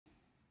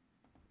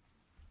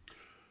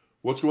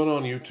What's going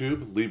on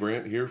YouTube? Lee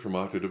Brandt here from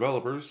Okta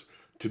Developers.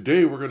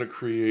 Today we're going to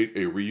create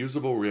a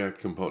reusable React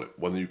component,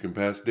 one that you can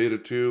pass data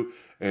to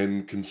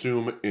and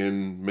consume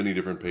in many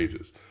different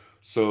pages.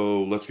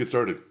 So let's get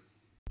started.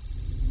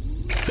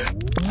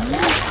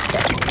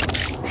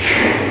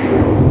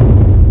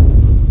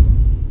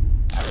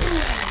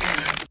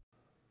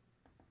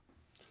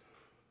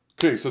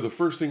 Okay, so the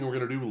first thing we're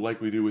going to do,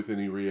 like we do with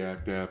any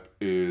React app,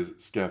 is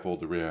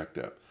scaffold the React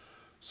app.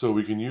 So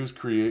we can use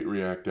create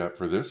React app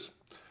for this.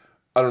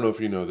 I don't know if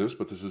you know this,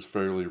 but this is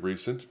fairly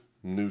recent,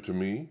 new to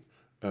me,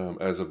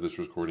 as of this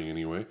recording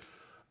anyway.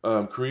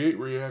 Create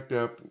React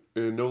app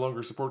no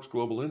longer supports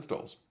global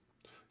installs.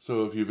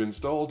 So if you've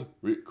installed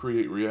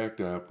Create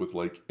React app with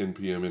like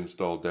npm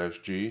install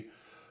 -g,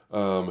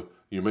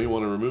 you may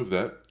want to remove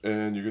that,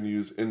 and you're going to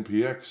use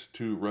npx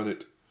to run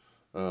it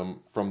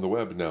from the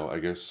web now, I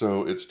guess.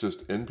 So it's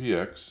just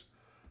npx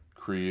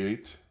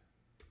create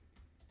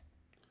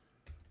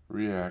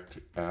React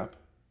app,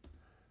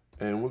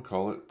 and we'll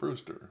call it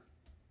Brewster.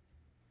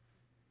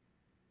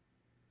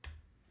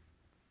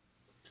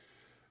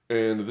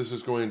 And this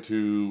is going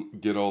to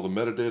get all the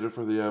metadata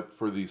for the app,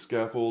 for the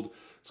scaffold.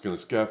 It's going to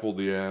scaffold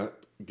the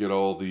app, get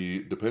all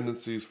the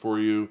dependencies for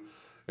you.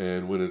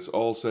 And when it's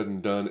all said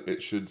and done,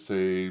 it should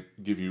say,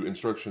 give you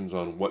instructions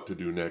on what to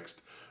do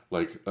next,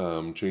 like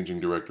changing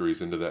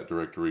directories into that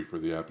directory for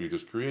the app you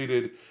just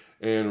created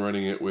and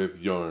running it with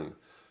Yarn.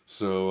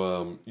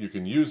 So you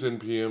can use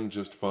NPM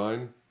just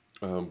fine,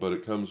 but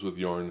it comes with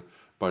Yarn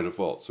by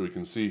default. So we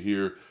can see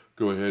here,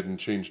 go ahead and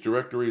change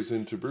directories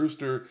into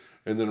Brewster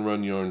and then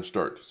run yarn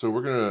start. So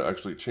we're going to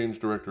actually change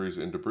directories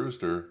into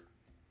Brewster,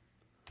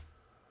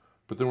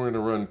 but then we're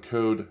going to run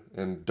code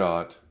and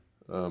dot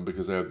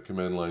because I have the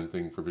command line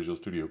thing for Visual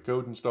Studio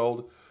Code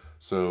installed.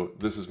 So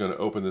this is going to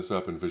open this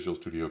up in Visual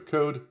Studio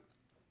Code.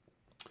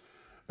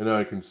 And now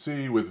I can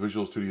see with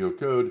Visual Studio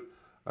Code,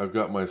 I've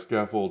got my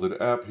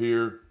scaffolded app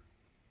here,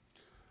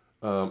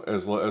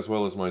 as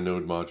well as my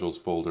node modules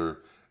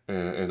folder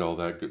and all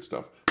that good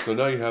stuff. So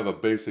now you have a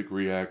basic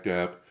React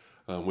app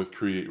with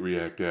Create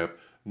React app,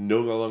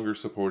 no longer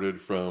supported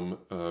from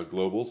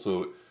global,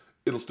 so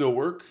it'll still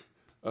work.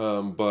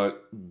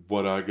 But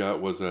what I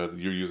got was that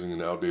you're using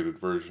an outdated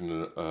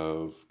version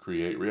of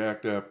Create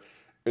React app,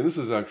 and this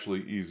is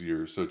actually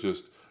easier. So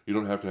just, you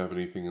don't have to have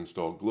anything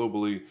installed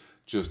globally,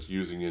 just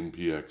using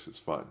npx is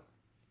fine.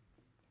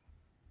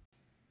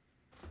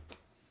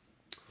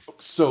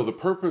 So the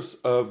purpose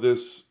of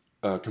this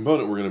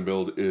component we're going to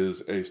build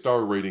is a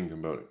star rating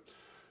component.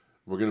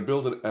 We're going to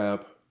build an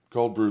app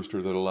called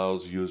Brewster that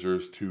allows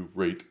users to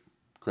rate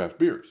craft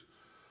beers.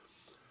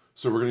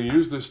 So we're going to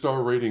use this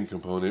star rating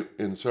component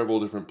in several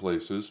different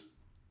places,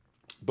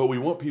 but we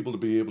want people to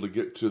be able to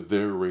get to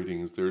their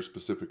ratings, their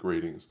specific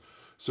ratings.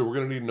 So we're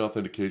going to need an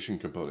authentication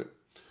component.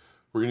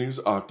 We're going to use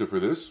Okta for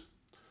this.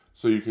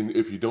 So you can,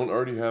 if you don't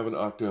already have an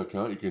Okta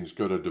account, you can just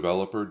go to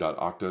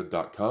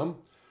developer.okta.com,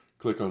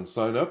 click on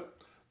sign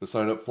up. The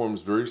sign up form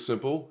is very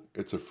simple.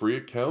 It's a free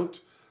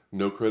account,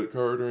 no credit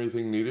card or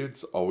anything needed.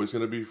 It's always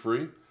going to be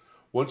free.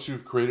 Once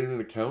you've created an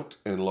account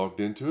and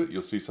logged into it,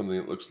 you'll see something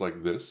that looks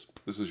like this.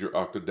 This is your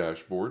Okta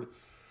dashboard. And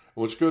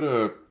once you go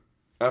to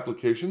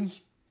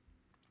Applications,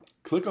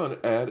 click on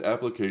Add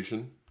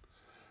Application.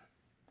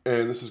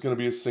 And this is going to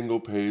be a single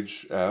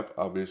page app,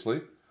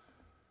 obviously.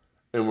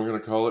 And we're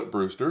going to call it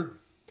Brewster.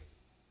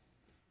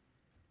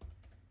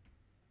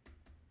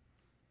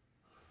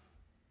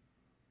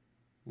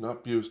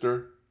 Not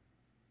Brewster,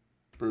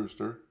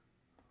 Brewster.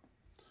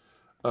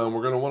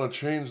 We're going to want to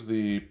change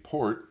the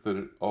port that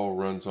it all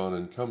runs on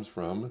and comes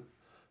from,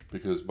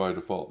 because by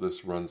default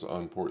this runs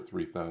on port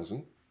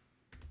 3000.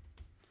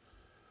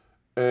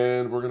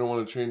 And we're going to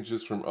want to change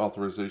this from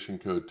authorization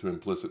code to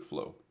implicit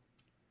flow,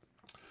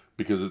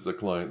 because it's a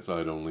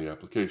client-side only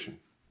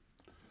application.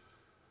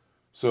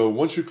 So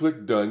once you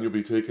click done, you'll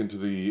be taken to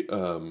the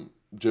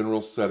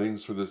general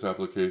settings for this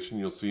application.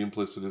 You'll see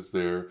implicit is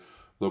there.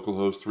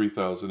 Localhost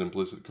 3000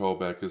 implicit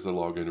callback is the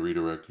login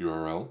redirect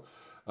URL.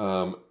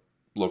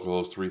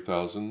 Localhost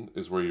 3000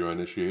 is where you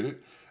initiate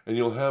it, and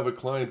you'll have a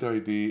client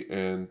ID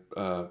and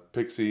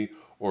PXE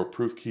or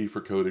proof key for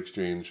code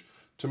exchange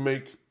to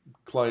make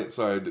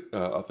client-side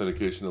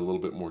authentication a little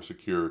bit more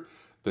secure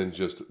than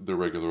just the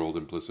regular old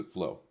implicit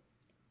flow.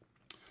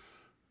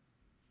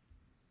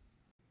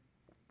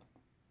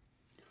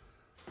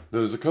 Now,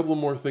 there's a couple of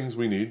more things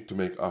we need to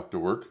make Okta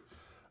work.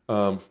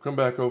 Come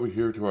back over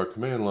here to our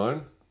command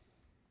line.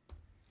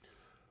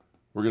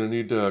 We're going to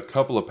need a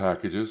couple of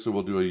packages, so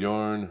we'll do a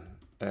yarn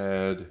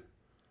add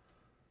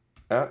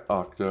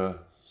 @Okta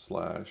 /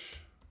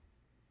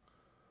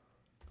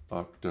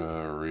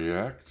 Okta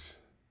React,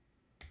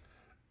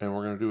 and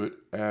we're going to do it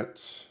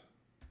at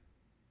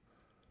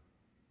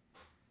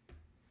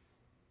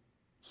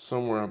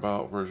somewhere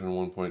about version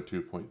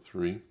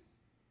 1.2.3.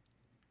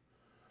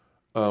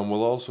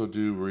 We'll also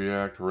do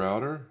React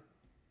Router,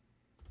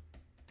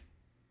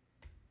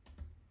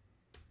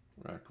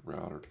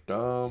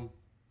 DOM,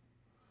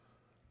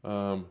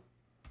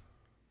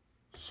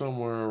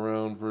 somewhere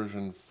around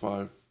version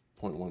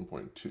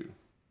 5.1.2.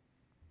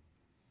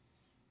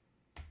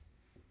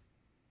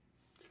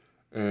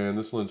 And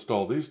this will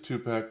install these two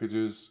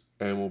packages,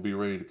 and we'll be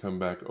ready to come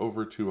back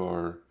over to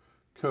our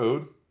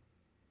code.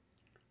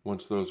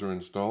 Once those are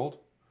installed,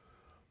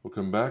 we'll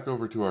come back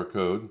over to our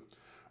code.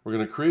 We're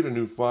going to create a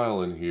new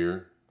file in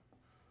here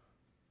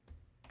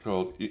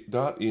called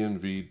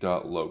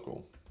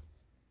 .env.local.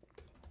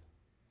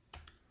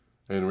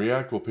 And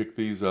React will pick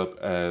these up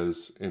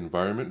as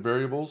environment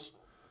variables.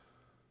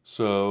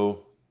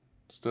 So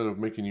instead of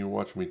making you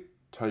watch me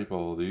type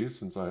all of these,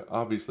 since I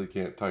obviously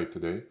can't type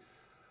today,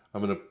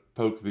 I'm going to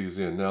poke these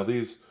in. Now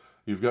these,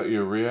 you've got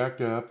your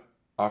React app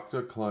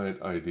Okta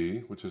client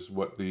ID, which is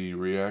what the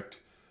React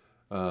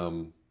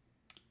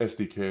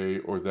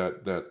SDK or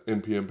that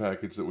NPM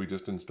package that we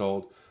just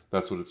installed,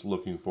 that's what it's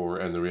looking for,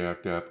 and the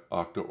React app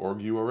Okta org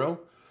URL.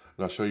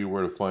 And I'll show you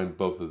where to find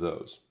both of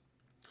those.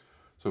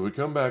 So if we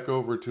come back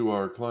over to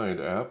our client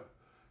app,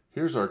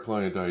 here's our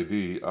client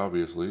ID,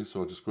 obviously,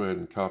 so I'll just go ahead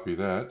and copy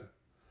that.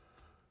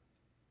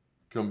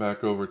 Come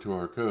back over to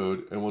our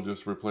code, and we'll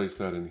just replace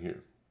that in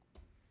here.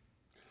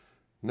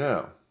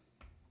 Now,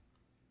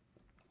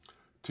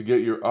 to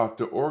get your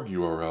Okta org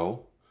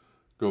URL,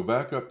 go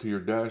back up to your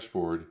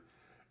dashboard,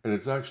 and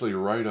it's actually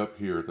right up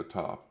here at the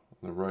top,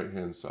 on the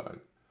right-hand side.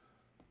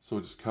 So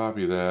we'll just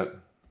copy that,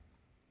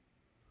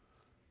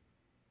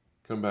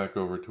 come back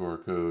over to our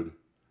code,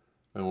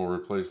 and we'll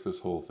replace this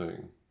whole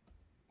thing.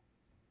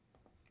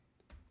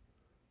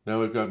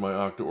 Now we've got my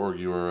Okta org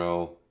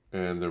URL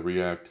and the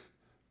React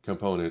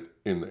component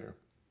in there.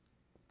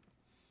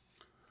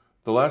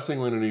 The last thing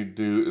we're going to need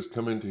to do is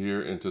come into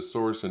here into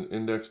source and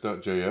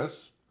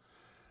index.js,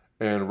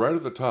 and right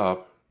at the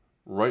top,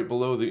 right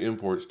below the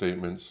import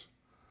statements,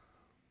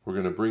 we're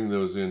going to bring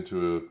those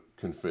into a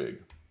config.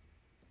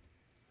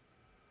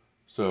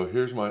 So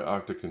here's my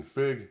Okta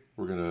config.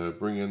 We're going to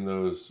bring in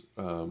those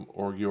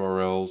org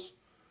URLs,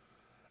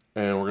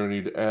 and we're going to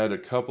need to add a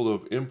couple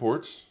of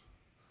imports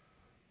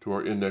to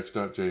our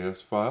index.js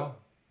file.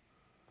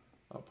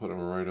 I'll put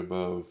them right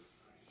above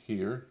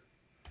here.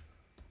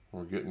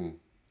 We're getting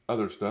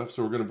other stuff.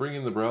 So we're going to bring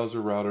in the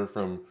browser router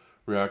from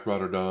React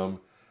Router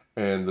DOM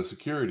and the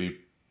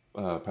security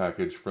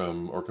package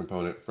from, or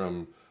component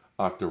from,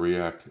 Okta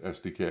React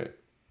SDK.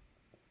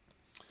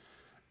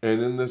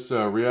 And in this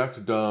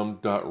React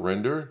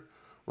DOM.render,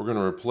 we're going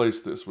to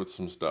replace this with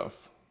some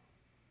stuff,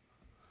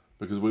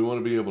 because we want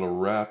to be able to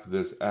wrap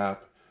this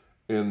app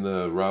in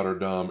the router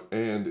DOM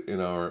and in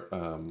our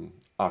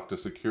Okta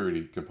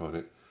security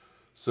component.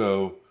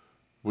 So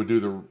we do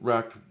the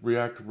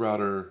React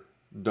Router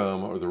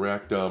DOM, or the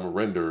React DOM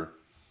render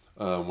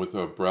with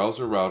a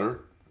browser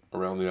router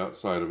around the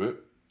outside of it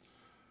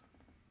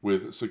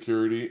with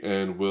security,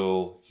 and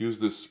we'll use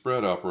this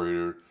spread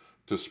operator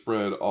to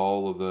spread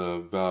all of the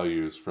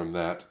values from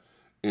that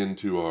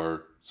into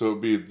our, so it'd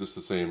be just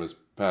the same as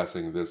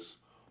passing this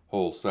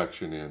whole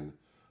section in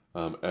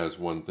as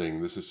one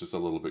thing. This is just a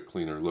little bit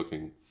cleaner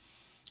looking.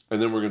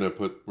 And then we're going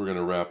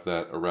to wrap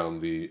that around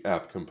the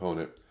app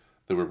component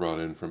that we brought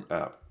in from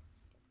app.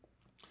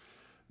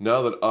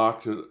 Now that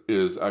Okta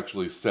is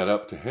actually set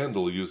up to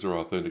handle user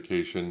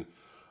authentication,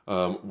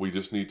 we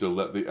just need to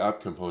let the app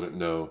component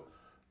know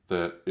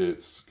that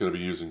it's going to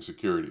be using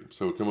security.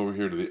 So we come over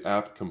here to the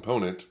app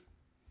component,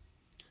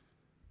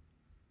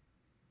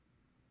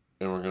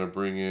 and we're going to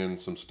bring in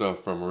some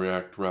stuff from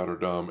React Router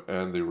DOM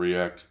and the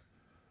React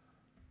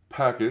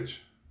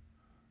package.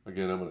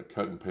 Again, I'm going to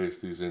cut and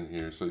paste these in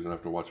here so you don't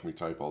have to watch me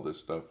type all this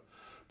stuff.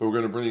 But we're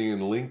going to bring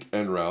in link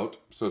and route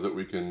so that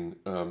we can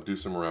do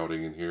some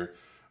routing in here.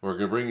 We're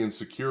going to bring in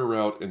secure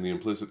route in the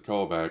implicit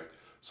callback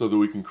so that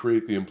we can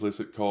create the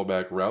implicit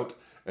callback route,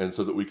 and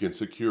so that we can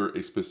secure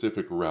a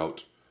specific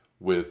route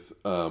with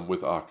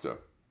Okta.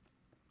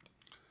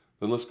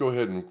 Then let's go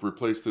ahead and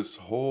replace this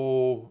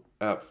whole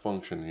app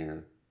function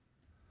here,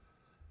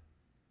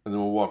 and then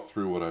we'll walk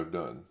through what I've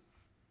done.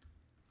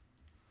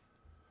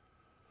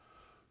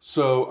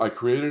 So I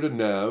created a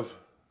nav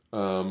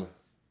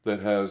that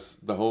has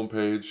the home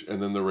page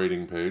and then the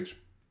rating page.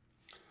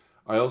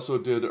 I also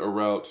did a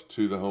route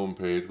to the home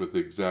page with the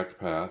exact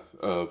path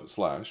of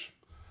 /,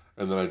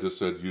 and then I just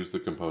said use the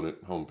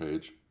component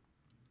homepage.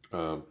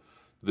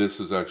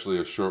 This is actually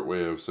a short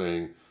way of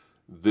saying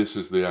this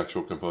is the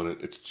actual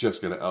component. It's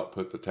just going to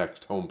output the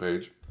text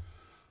homepage.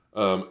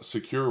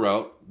 Secure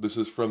route. This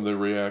is from the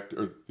React,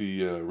 or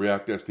the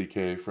React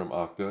SDK from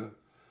Okta.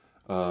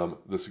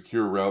 The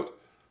secure route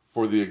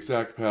for the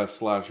exact path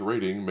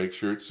 /rating. Make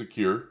sure it's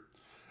secure,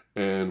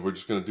 and we're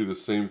just going to do the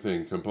same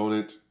thing.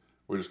 Component.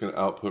 We're just going to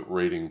output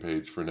rating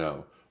page for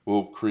now.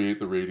 We'll create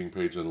the rating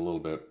page in a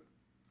little bit.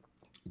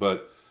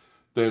 But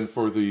then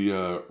for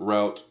the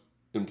route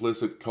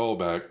implicit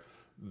callback,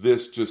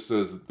 this just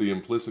says that the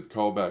implicit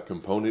callback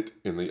component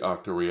in the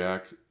Okta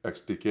React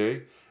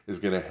SDK is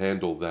going to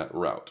handle that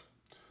route.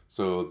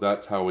 So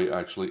that's how we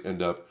actually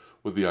end up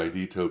with the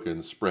ID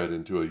token spread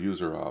into a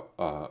user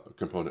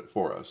component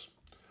for us.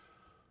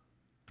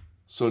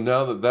 So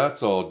now that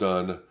that's all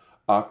done,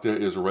 Okta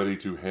is ready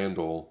to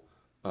handle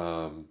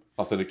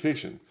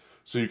authentication.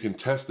 So you can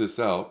test this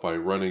out by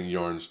running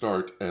yarn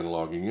start and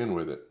logging in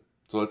with it.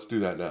 So let's do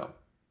that now.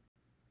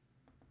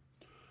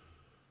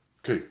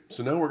 Okay,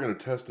 so now we're going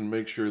to test and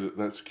make sure that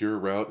that secure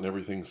route and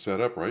everything's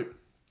set up right.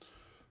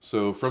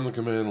 So from the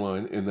command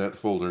line in that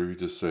folder, you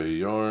just say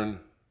yarn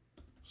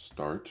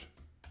start,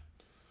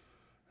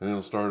 and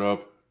it'll start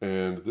up,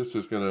 and this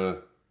is going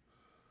to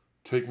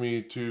take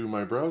me to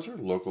my browser,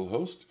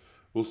 localhost.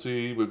 We'll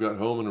see we've got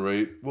home and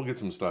rate. We'll get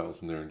some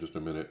styles in there in just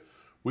a minute.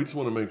 We just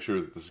want to make sure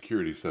that the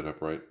security's set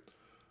up right.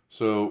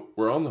 So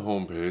we're on the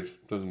home page,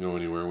 doesn't go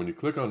anywhere. When you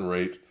click on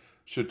rate, it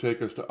should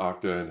take us to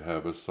Okta and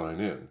have us sign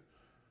in.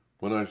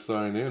 When I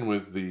sign in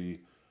with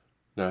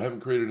now I haven't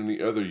created any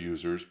other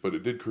users, but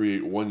it did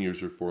create one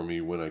user for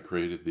me when I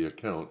created the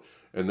account,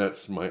 and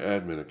that's my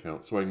admin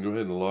account. So I can go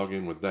ahead and log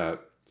in with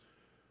that.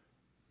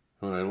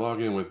 When I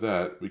log in with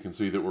that, we can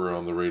see that we're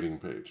on the rating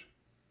page.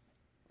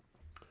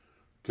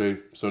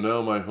 Okay, so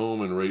now my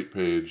home and rate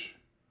page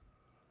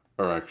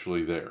are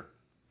actually there.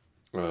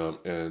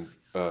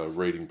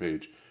 Rating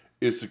page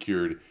is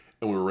secured,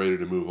 and we're ready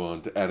to move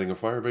on to adding a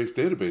Firebase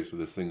database to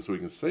this thing so we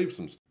can save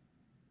some stuff.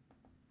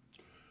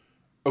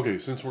 Okay,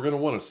 since we're going to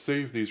want to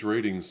save these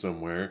ratings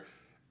somewhere,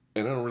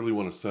 and I don't really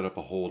want to set up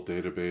a whole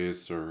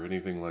database or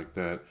anything like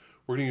that,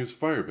 we're going to use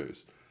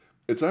Firebase.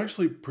 It's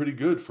actually pretty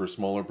good for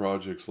smaller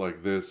projects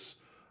like this.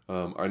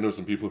 I know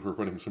some people who are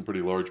running some pretty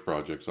large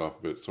projects off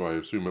of it, so I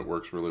assume it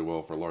works really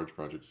well for large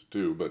projects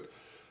too. But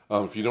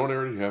if you don't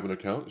already have an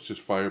account, it's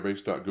just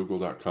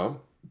firebase.google.com.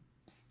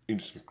 You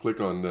just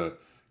click on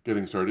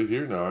getting started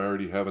here. Now I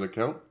already have an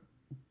account.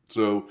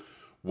 So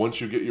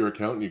once you get your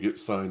account and you get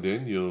signed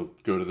in, you'll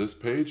go to this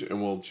page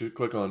and we'll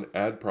click on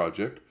Add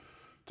Project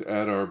to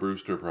add our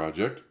Brewster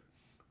project.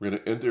 We're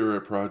going to enter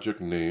a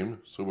project name,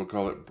 so we'll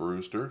call it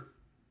Brewster.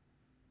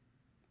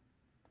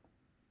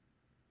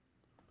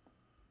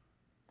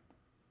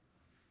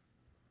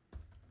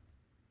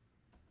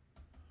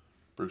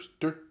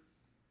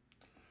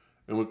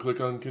 And we'll click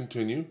on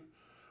Continue.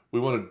 We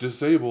want to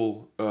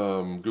disable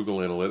Google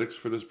Analytics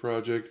for this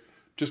project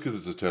just because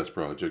it's a test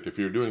project. If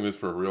you're doing this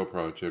for a real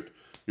project,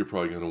 you're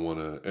probably going to want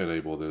to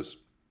enable this.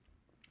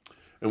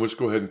 And we'll just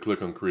go ahead and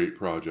click on Create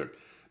Project.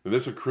 And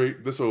this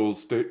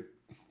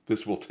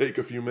will take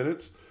a few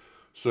minutes.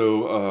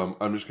 So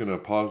I'm just going to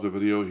pause the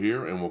video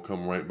here and we'll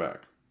come right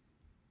back.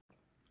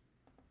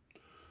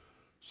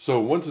 So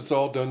once it's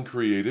all done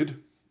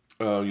created,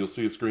 you'll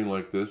see a screen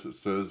like this. It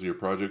says your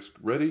project's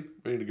ready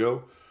to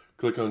go.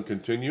 Click on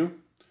Continue.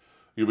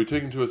 You'll be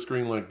taken to a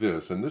screen like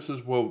this, and this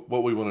is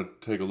what we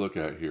want to take a look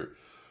at here.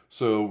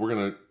 So we're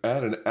going to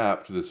add an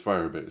app to this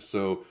Firebase.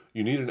 So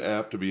you need an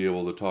app to be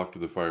able to talk to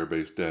the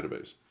Firebase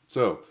database.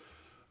 So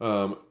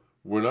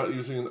we're not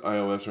using an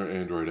iOS or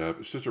Android app.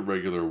 It's just a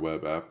regular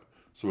web app.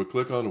 So we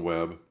click on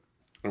Web,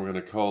 and we're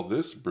going to call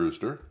this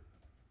Brewster.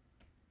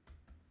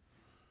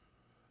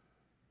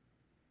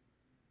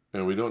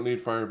 And we don't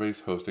need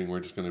Firebase hosting. We're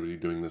just going to be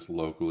doing this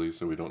locally,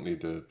 so we don't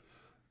need to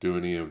do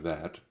any of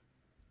that.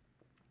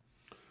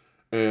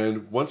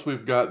 And once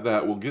we've got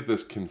that, we'll get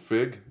this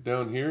config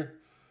down here.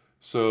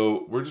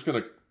 So we're just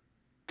going to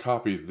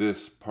copy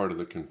this part of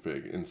the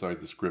config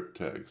inside the script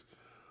tags.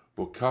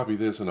 We'll copy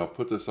this, and I'll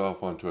put this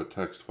off onto a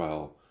text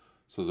file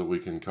so that we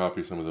can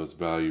copy some of those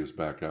values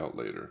back out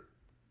later.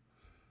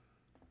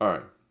 All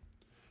right.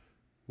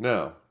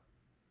 Now,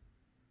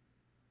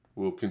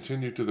 we'll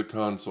continue to the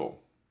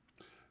console.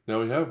 Now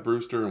we have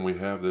Brewster and we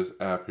have this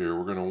app here.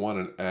 We're going to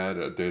want to add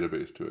a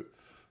database to it.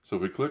 So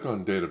if we click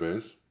on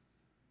Database,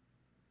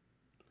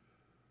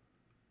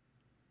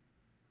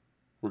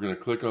 we're going to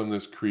click on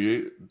this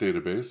Create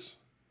Database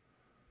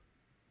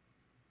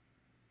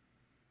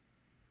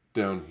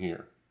down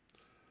here.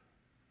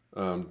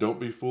 Don't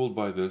be fooled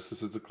by this.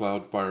 This is the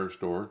Cloud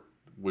Firestore.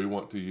 We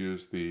want to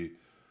use the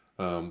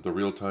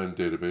real-time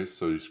database.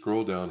 So you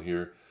scroll down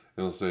here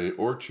and it'll say,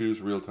 or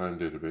choose real-time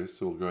database.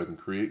 So we'll go ahead and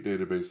create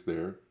database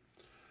there.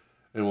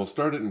 And we'll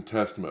start it in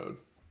test mode.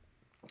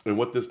 And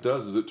what this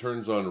does is it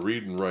turns on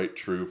read and write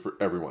true for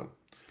everyone.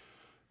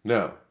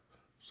 Now,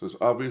 so it's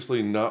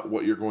obviously not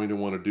what you're going to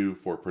want to do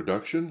for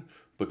production,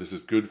 but this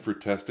is good for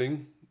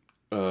testing.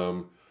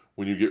 When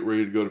you get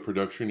ready to go to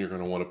production, you're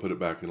going to want to put it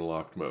back in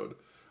locked mode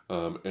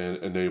and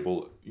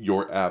enable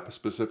your app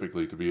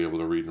specifically to be able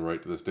to read and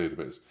write to this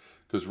database.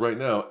 Because right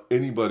now,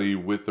 anybody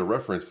with the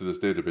reference to this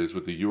database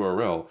with the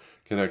URL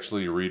can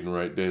actually read and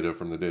write data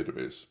from the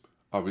database.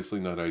 Obviously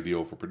not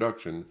ideal for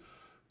production,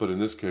 but in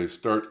this case,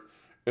 start.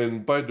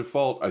 And by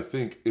default, I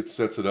think it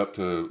sets it up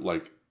to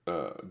like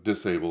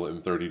disable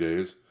in 30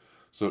 days.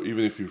 So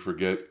even if you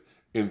forget,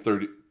 in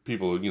 30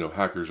 people,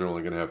 hackers are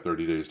only going to have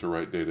 30 days to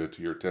write data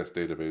to your test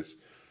database.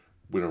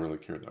 We don't really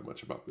care that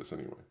much about this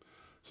anyway.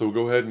 So we'll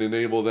go ahead and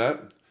enable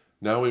that.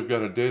 Now we've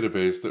got a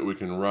database that we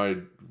can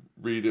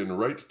read and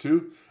write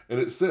to, and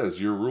it says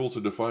your rules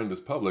are defined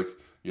as public.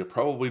 You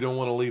probably don't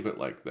want to leave it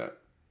like that,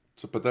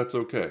 but that's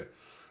okay.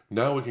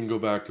 Now we can go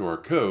back to our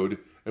code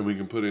and we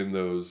can put in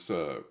those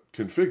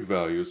config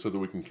values so that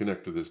we can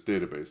connect to this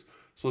database.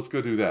 So let's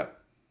go do that.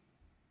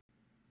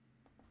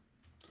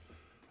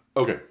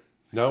 Okay,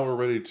 now we're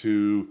ready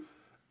to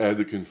add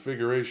the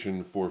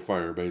configuration for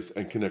Firebase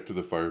and connect to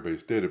the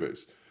Firebase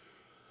database.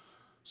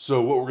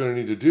 So what we're going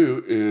to need to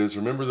do is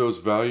remember those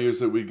values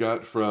that we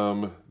got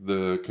from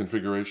the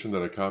configuration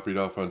that I copied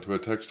off onto a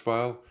text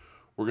file.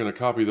 We're going to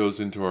copy those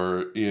into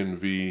our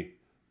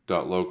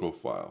env.local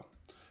file.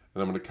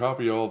 And I'm going to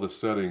copy all the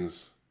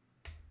settings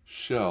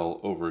shell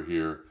over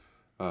here.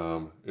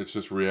 It's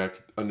just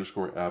react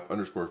underscore app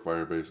underscore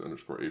firebase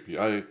underscore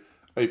API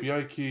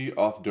key,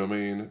 auth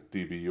domain,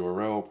 DB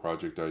URL,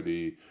 project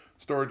ID,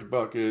 storage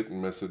bucket,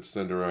 and message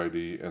sender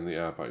ID, and the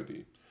app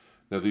ID.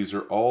 Now these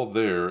are all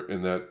there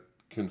in that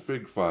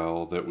config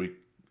file that we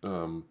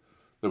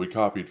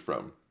copied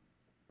from.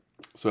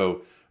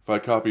 So if I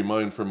copy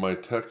mine from my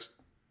test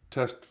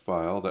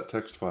file, that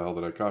text file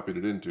that I copied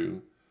it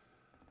into,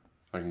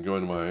 I can go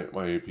into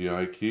my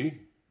API key.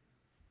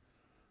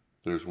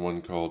 There's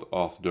one called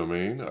auth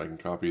domain. I can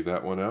copy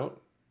that one out.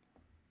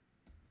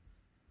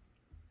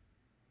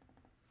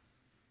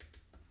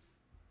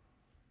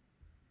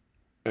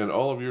 And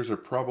all of yours are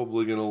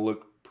probably going to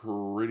look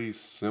pretty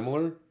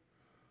similar.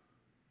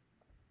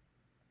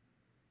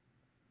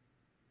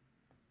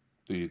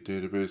 The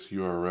database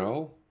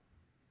URL.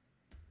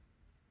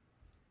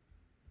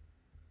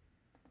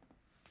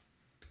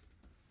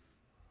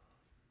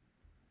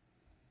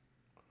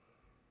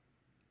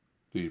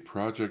 The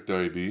project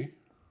ID.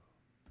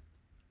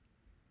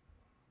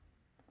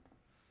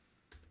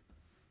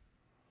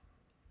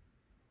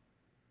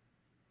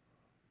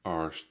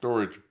 Our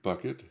storage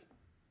bucket.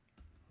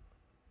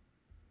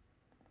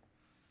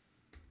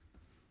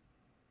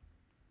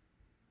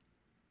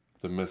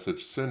 The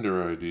message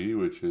sender ID,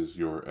 which is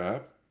your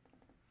app.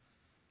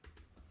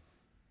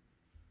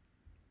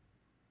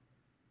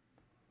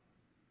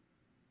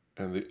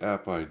 And the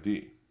app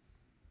ID.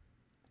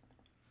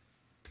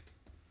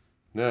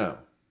 Now,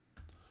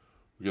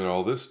 we got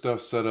all this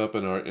stuff set up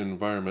in our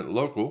environment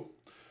local.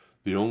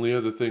 The only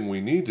other thing we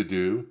need to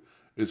do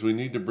is we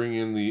need to bring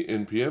in the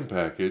npm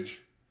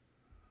package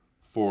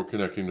for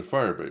connecting to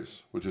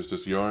Firebase, which is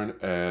just yarn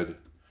add,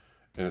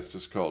 and it's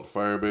just called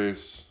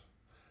Firebase.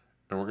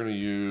 And we're going to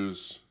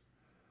use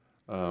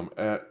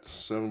at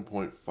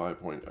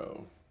 7.5.0,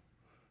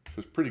 which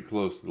is pretty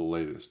close to the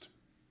latest.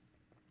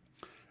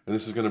 And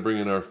this is going to bring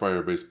in our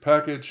Firebase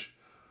package.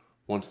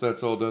 Once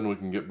that's all done, we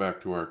can get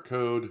back to our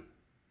code.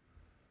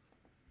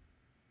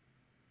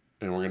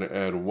 And we're going to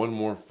add one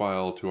more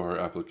file to our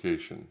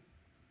application.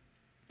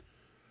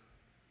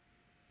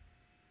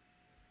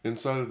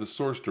 Inside of the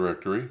source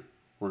directory,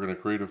 we're going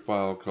to create a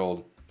file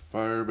called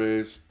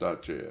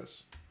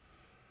firebase.js.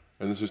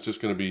 And this is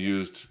just going to be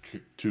used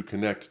to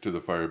connect to the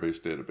Firebase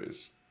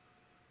database.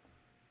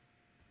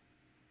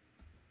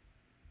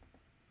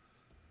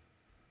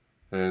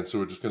 And so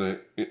we're just going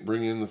to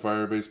bring in the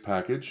Firebase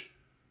package.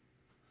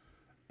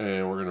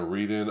 And we're going to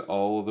read in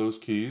all of those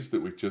keys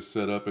that we just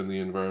set up in the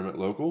environment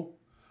local.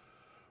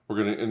 We're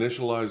going to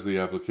initialize the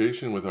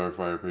application with our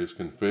Firebase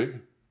config.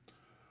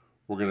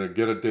 We're going to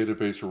get a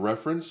database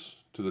reference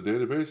to the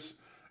database.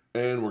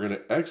 And we're going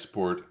to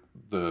export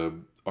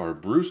our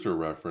Brewster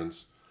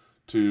reference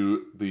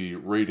to the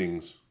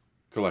ratings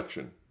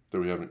collection that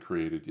we haven't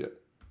created yet.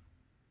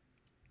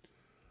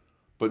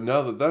 But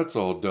now that that's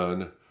all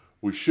done,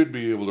 we should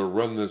be able to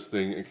run this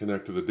thing and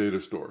connect to the data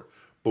store.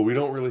 But we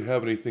don't really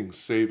have anything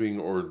saving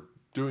or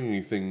doing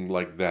anything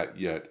like that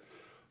yet.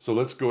 So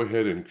let's go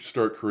ahead and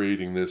start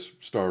creating this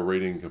star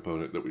rating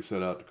component that we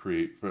set out to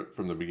create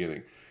from the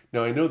beginning.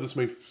 Now I know this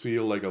may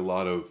feel like a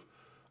lot of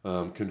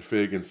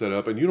config and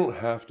setup, and you don't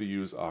have to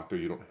use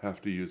Okta, you don't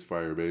have to use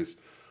Firebase,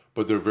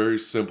 but they're very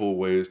simple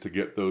ways to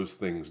get those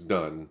things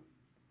done.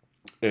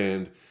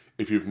 And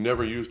if you've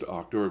never used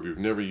Okta or if you've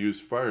never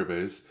used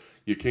Firebase,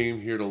 you came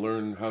here to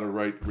learn how to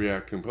write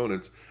React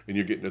components, and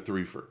you're getting a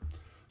 3-fer.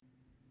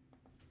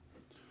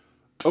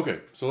 Okay,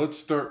 so let's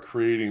start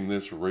creating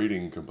this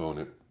rating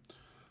component.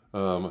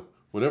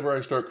 Whenever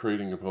I start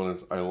creating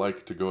components, I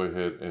like to go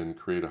ahead and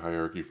create a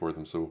hierarchy for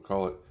them. So we'll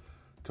call it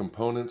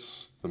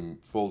components, the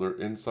folder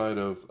inside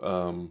of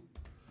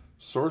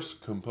source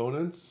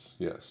components,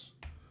 yes.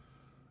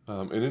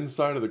 And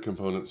inside of the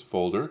components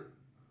folder,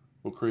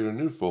 we'll create a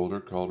new folder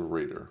called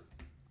Rater.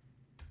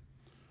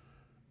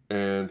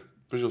 And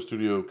Visual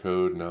Studio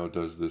Code now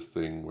does this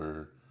thing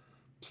where,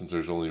 since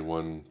there's only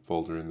one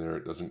folder in there,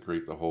 it doesn't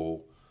create the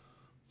whole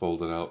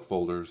folded out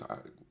folders.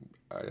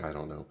 I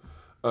don't know.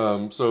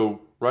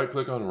 So right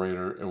click on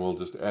Rater and we'll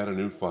just add a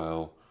new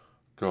file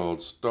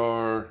called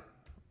star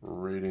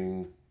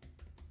rating.jsx.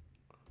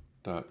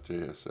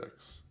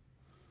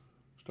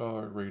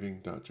 Star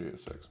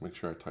rating.jsx. Make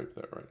sure I type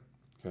that right.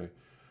 Okay.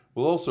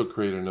 We'll also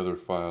create another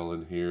file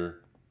in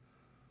here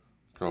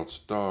called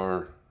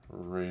star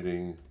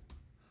rating.css.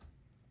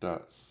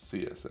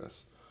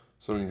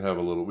 So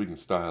we can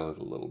style it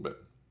a little bit.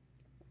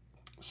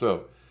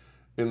 So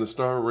in the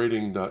star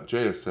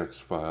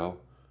rating.jsx file,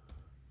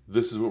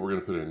 this is what we're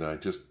going to put in. I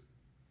just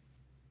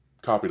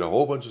copied a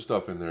whole bunch of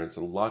stuff in there. It's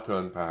a lot to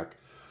unpack.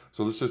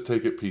 So let's just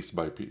take it piece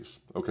by piece,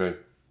 okay?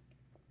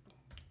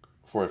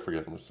 Before I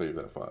forget, I'm going to save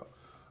that file.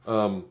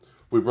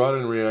 We brought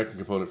in React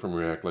component from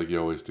React like you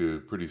always do.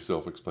 Pretty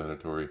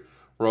self-explanatory.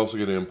 We're also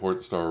going to import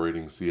the star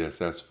rating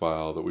CSS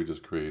file that we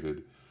just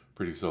created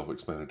pretty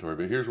self-explanatory.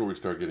 But here's where we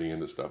start getting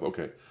into stuff.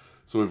 Okay,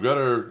 so we've got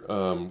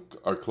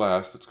our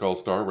class that's called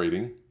star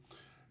rating.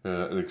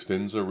 It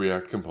extends a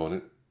React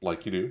component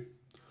like you do.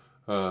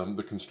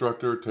 The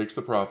constructor takes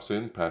the props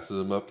in, passes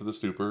them up to the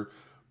super,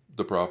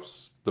 the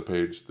props, the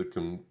page,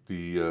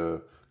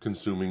 the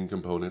consuming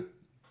component,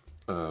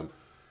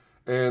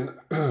 and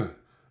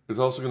it's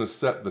also going to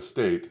set the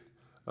state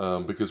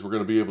because we're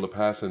going to be able to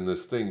pass in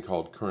this thing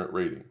called current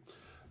rating.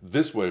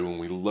 This way, when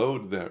we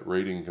load that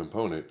rating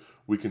component,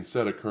 we can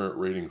set a current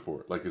rating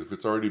for it. Like if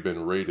it's already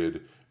been rated,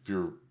 if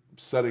you're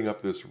setting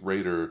up this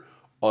rater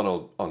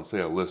on say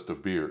a list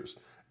of beers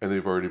and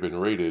they've already been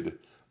rated,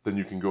 then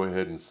you can go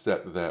ahead and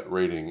set that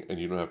rating and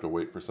you don't have to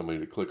wait for somebody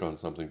to click on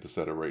something to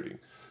set a rating.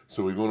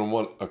 So we're going to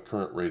want a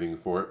current rating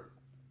for it,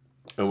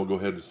 and we'll go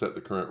ahead and set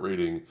the current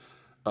rating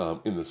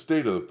in the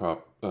state of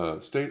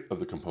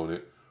the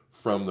component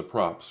from the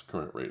props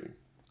current rating.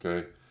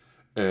 Okay,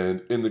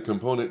 and in the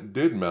component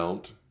did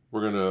mount,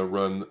 we're going to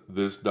run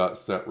this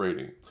 .set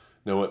rating.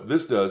 Now what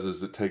this does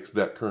is it takes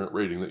that current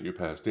rating that you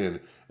passed in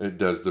and it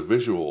does the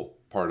visual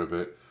part of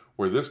it,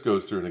 where this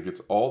goes through and it gets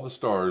all the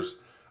stars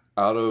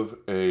out of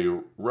a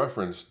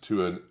reference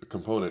to a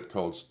component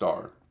called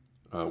star.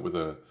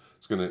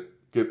 It's going to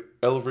get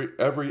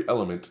every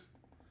element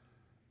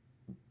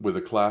with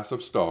a class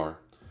of star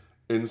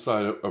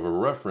inside of a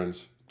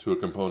reference to a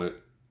component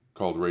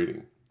called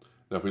rating.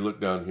 Now if we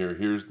look down here,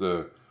 here's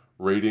the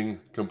rating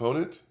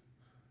component,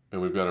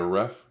 and we've got a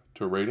ref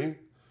to rating.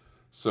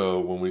 So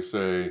when we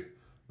say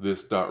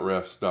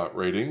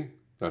this.refs.rating,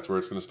 that's where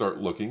it's going to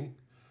start looking,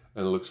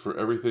 and it looks for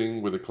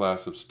everything with a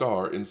class of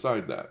star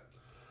inside that.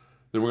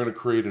 Then we're going to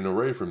create an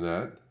array from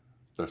that.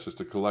 That's just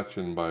a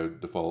collection by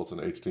default,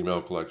 it's an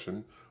HTML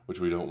collection, which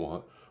we don't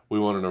want. We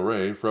want an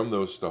array from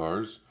those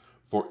stars.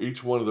 For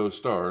each one of those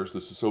stars,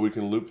 this is so we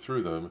can loop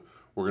through them,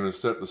 we're going to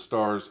set the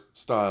star's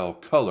style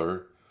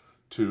color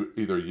to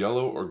either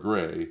yellow or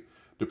gray,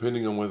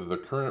 depending on whether the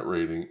current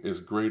rating is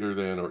greater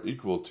than or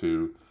equal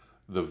to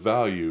the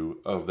value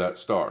of that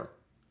star.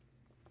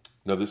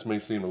 Now this may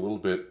seem a little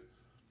bit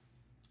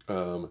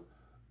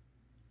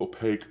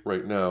opaque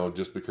right now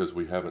just because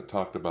we haven't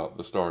talked about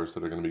the stars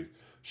that are going to be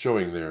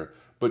showing there,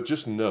 but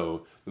just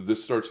know that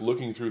this starts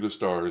looking through the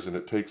stars and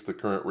it takes the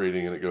current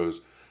rating and it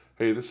goes,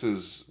 hey, this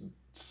is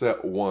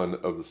set 1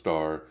 of the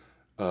star.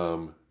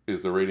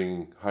 Is the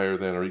rating higher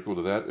than or equal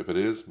to that? If it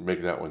is,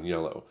 make that one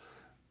yellow.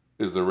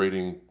 Is the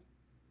rating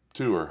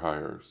 2 or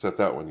higher? Set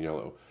that one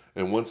yellow.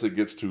 And once it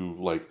gets to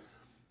like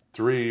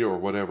 3 or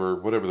whatever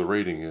the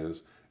rating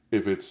is,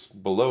 if it's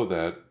below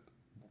that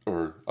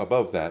or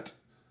above that,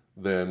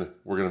 then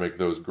we're going to make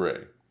those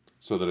gray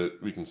so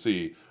that we can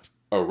see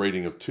a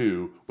rating of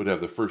 2 would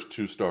have the first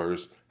 2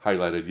 stars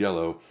highlighted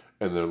yellow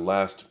and the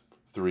last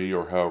 3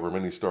 or however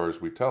many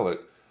stars we tell it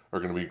are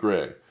going to be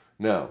gray.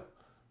 Now,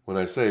 when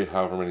I say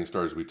however many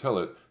stars we tell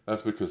it,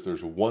 that's because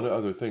there's one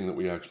other thing that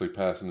we actually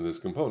pass into this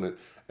component,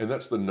 and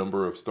that's the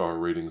number of star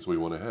ratings we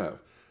want to have.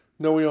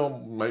 Now, we all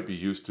might be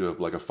used to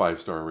like a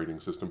 5-star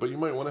rating system, but you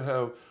might want to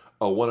have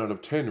a 1 out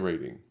of 10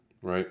 rating,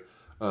 right?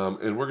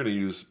 And we're going to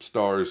use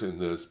stars in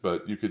this,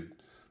 but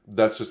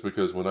that's just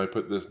because when I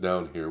put this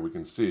down here, we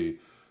can see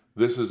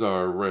this is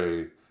our array,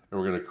 and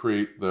we're going to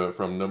create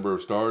from number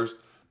of stars.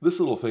 This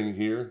little thing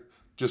here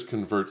just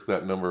converts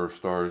that number of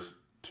stars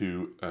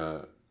to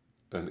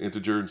an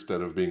integer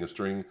instead of being a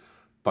string.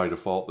 By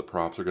default, the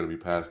props are going to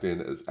be passed in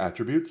as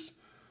attributes,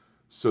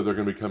 so they're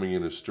going to be coming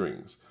in as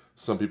strings.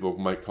 Some people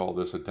might call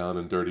this a down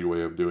and dirty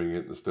way of doing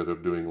it instead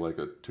of doing like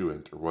a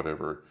 2int or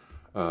whatever.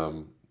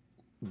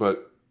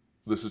 But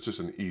this is just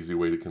an easy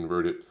way to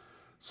convert it.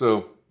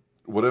 So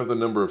whatever the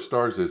number of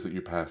stars is that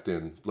you passed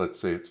in, let's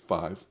say it's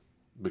 5,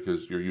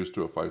 because you're used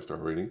to a 5-star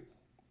rating.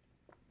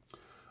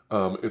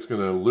 It's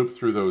going to loop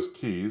through those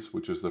keys,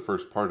 which is the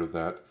first part of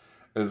that,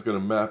 and it's going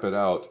to map it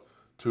out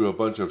to a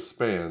bunch of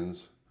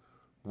spans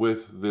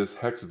with this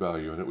hex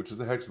value in it, which is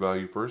the hex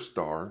value for a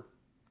star.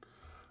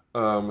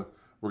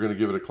 We're going to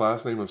give it a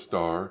class name of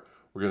star.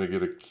 We're going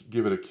to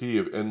give it a key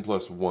of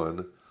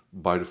n+1.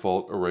 By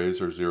default,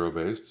 arrays are 0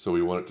 based, so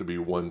we want it to be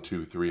 1,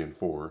 2, 3, and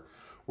 4.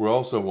 We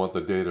also want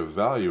the data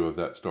value of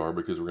that star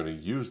because we're going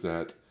to use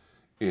that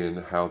in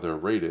how they're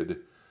rated.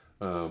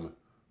 We're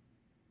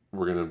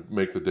going to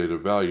make the data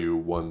value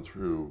 1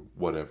 through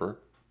whatever.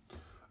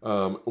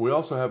 We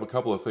also have a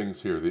couple of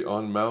things here. The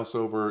on mouse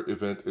over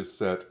event is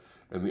set,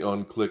 and the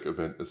on click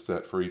event is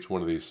set for each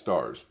one of these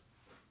stars.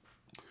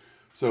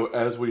 So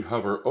as we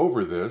hover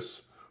over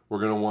this, we're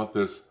going to want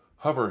this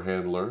hover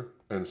handler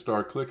and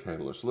star click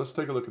handler. So let's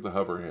take a look at the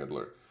hover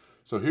handler.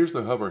 So here's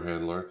the hover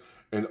handler,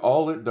 and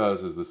all it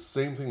does is the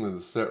same thing that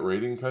the set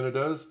rating kind of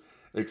does,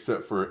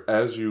 except for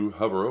as you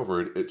hover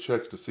over it, it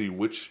checks to see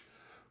which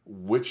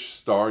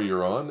star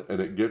you're on,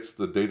 and it gets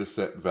the data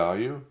set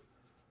value.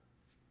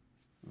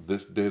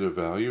 This data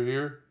value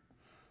here,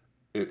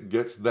 it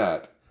gets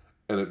that,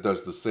 and it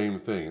does the same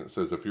thing. It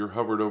says if you're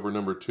hovered over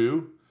number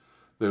 2,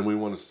 then we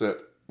want to set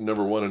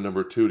number 1 and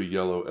number 2 to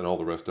yellow and all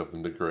the rest of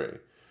them to gray.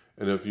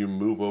 And if you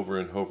move over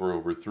and hover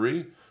over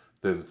 3,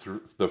 then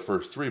the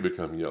first 3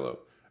 become yellow.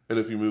 And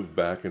if you move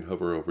back and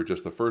hover over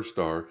just the first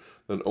star,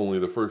 then only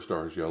the first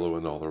star is yellow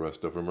and all the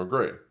rest of them are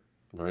gray,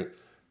 right?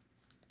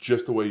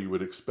 Just the way you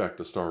would expect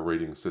a star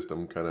rating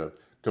system kind of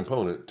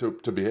component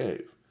to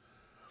behave.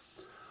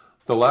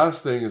 The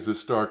last thing is this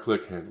star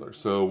click handler.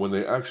 So when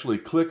they actually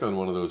click on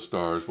one of those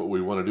stars, what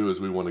we want to do is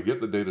we want to get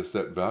the data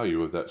set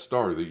value of that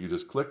star that you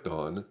just clicked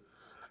on,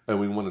 and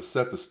we want to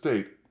set the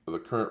state of the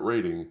current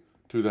rating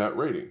to that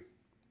rating.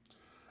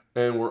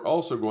 And we're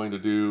also going to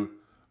do,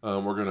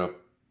 we're going to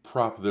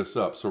prop this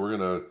up. So we're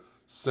going to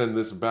send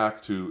this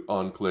back to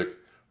onClick.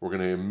 We're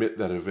going to emit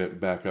that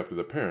event back up to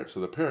the parent so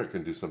the parent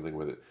can do something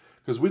with it.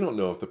 Because we don't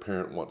know if the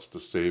parent wants to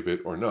save it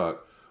or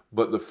not.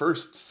 But the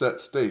first set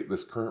state,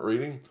 this current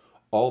rating,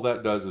 all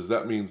that does is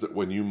that means that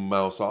when you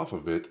mouse off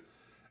of it,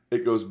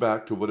 it goes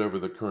back to whatever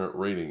the current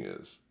rating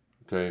is.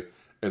 Okay?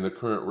 And the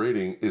current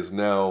rating is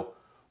now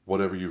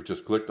whatever you've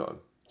just clicked on.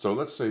 So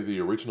let's say the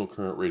original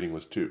current rating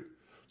was 2.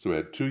 So we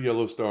had 2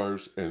 yellow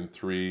stars and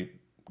 3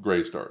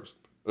 gray stars,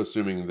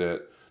 assuming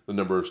that the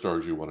number of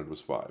stars you wanted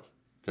was 5.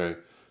 Okay?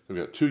 So we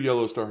got 2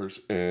 yellow stars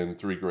and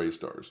 3 gray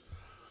stars.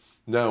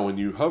 Now, when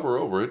you hover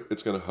over it,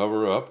 it's going to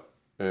hover up,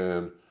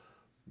 and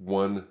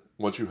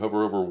once you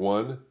hover over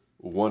 1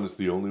 is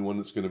the only one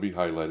that's going to be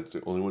highlighted. It's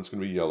the only one that's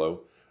going to be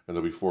yellow, and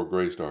there'll be 4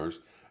 gray stars.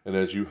 And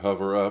as you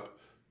hover up,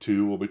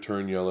 2 will be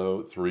turned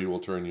yellow, 3 will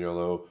turn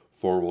yellow,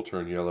 4 will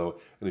turn yellow.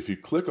 And if you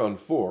click on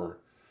 4,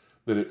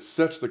 then it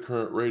sets the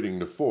current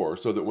rating to 4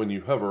 so that when you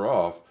hover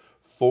off,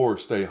 4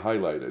 stay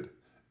highlighted,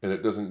 and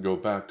it doesn't go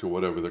back to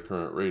whatever the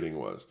current rating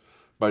was.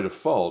 By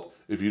default,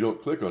 if you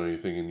don't click on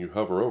anything and you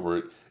hover over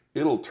it,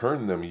 it'll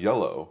turn them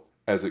yellow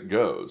as it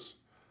goes.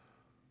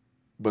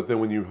 But then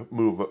when you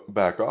move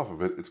back off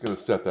of it, it's going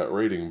to set that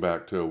rating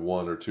back to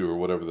 1 or 2 or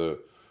whatever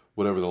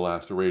the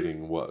last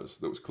rating was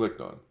that was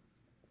clicked on.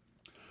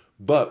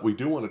 But we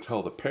do want to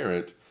tell the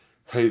parent,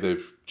 hey,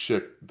 they've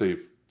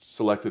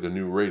selected a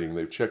new rating,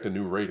 they've checked a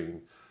new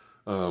rating.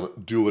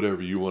 Do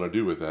whatever you want to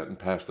do with that and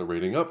pass the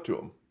rating up to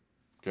them.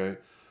 Okay?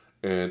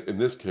 And in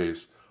this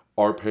case,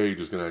 our page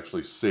is going to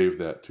actually save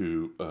that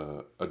to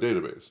a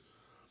database.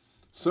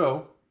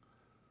 So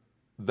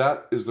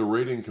that is the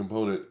rating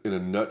component in a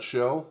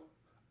nutshell.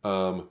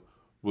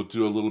 We'll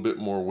do a little bit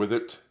more with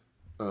it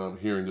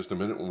here in just a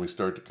minute when we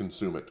start to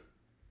consume it.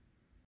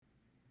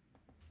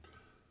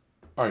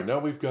 All right, now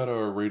we've got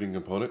our rating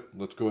component.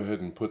 Let's go ahead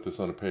and put this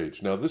on a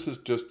page. Now this is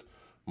just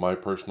my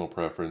personal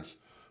preference,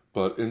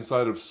 but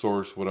inside of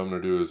source, what I'm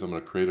going to do is I'm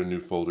going to create a new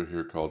folder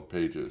here called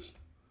pages.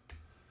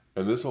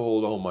 And this will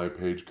hold all my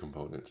page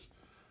components.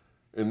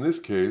 In this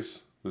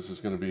case, this is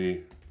going to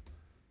be,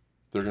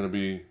 they're going to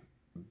be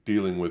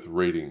dealing with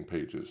rating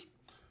pages.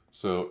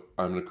 So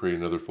I'm going to create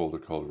another folder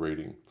called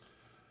rating.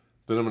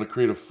 Then I'm going to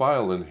create a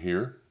file in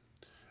here,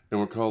 and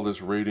we'll call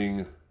this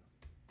rating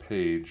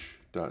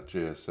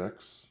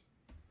page.jsx.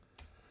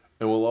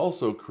 And we'll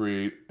also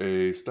create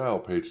a style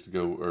page to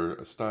go, or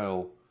a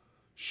style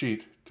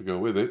sheet to go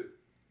with it.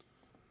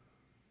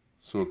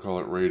 So we'll call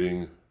it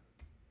rating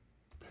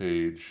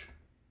page.css,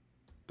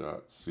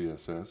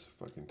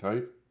 if I can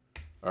type.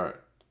 All right.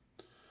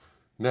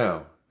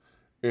 Now,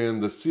 in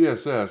the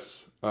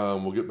CSS,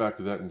 we'll get back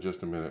to that in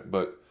just a minute,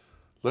 but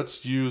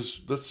let's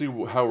see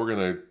how we're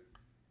going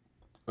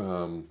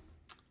to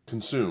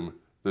consume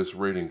this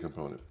rating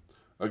component.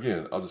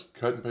 Again, I'll just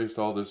cut and paste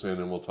all this in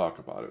and we'll talk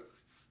about it.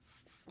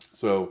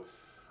 So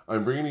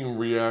I'm bringing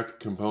React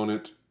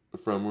component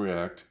from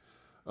React.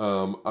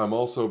 I'm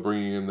also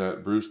bringing in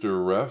that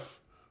Brewster ref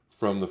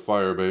from the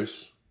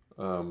Firebase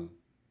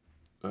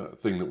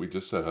thing that we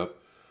just set up.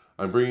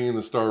 I'm bringing in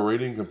the star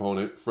rating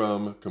component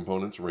from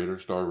components rater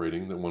star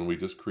rating, the one we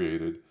just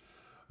created.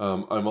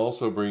 I'm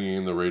also bringing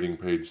in the rating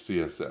page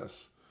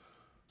CSS.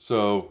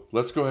 So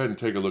let's go ahead and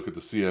take a look at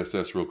the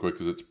CSS real quick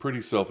because it's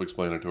pretty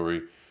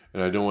self-explanatory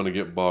and I don't want to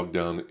get bogged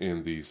down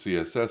in the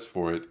CSS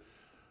for it,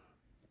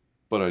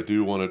 but I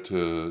do want it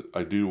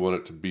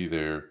to be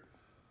there.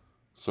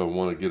 So I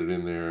want to get it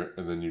in there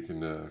and then you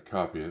can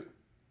copy it.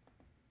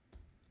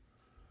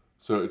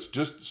 So it's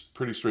just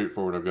pretty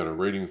straightforward. I've got a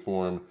rating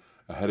form,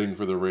 a heading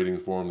for the rating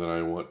form that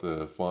I want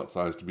the font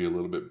size to be a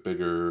little bit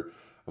bigger.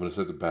 I'm going to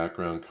set the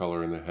background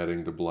color in the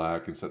heading to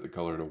black and set the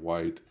color to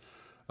white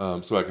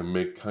so I can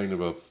make kind of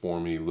a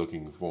formy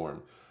looking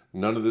form.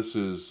 None of this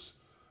is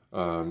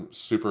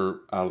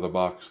super out of the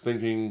box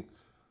thinking.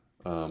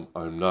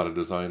 I'm not a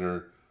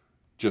designer,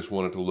 just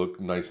want it to look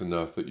nice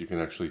enough that you can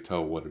actually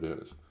tell what it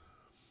is.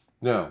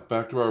 Now,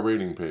 back to our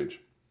rating page.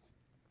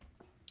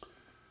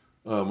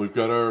 We've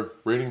got our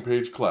rating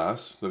page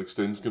class that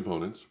extends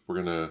components.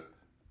 We're going to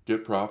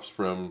get props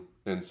from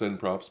and send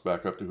props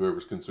back up to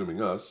whoever's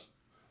consuming us,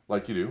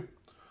 like you do.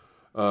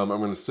 I'm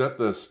going to set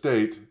the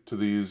state to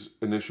these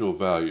initial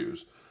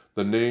values: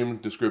 the name,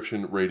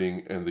 description,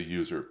 rating, and the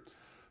user.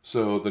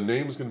 So the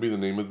name is going to be the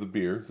name of the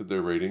beer that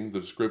they're rating. The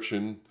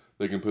description,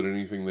 they can put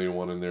anything they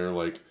want in there,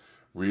 like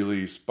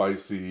really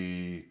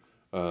spicy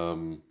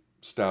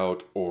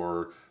stout,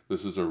 or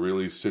this is a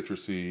really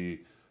citrusy,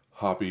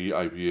 hoppy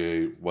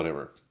IPA,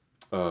 whatever.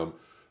 The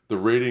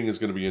rating is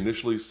going to be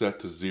initially set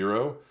to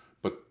 0,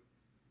 but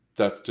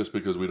That's just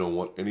because we don't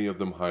want any of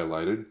them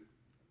highlighted.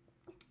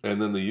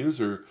 And then the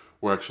user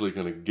we're actually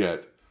going to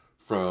get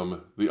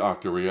from the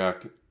Okta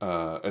React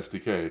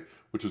SDK,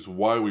 which is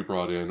why we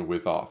brought in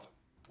with auth.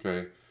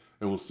 Okay,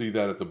 and we'll see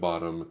that at the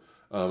bottom.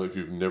 If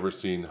you've never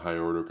seen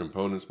higher order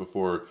components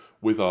before,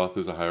 with auth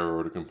is a higher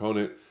order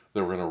component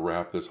that we're going to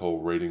wrap this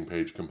whole rating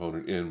page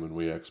component in when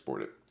we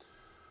export it.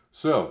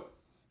 So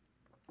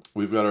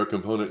we've got our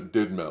component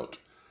did mount.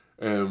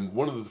 And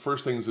one of the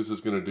first things this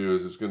is going to do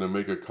is it's going to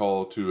make a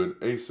call to an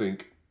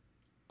async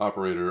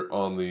operator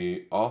on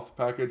the auth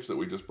package that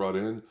we just brought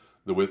in,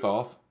 the with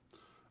auth.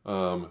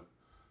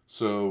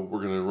 So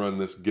we're going to run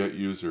this get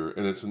user,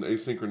 and it's an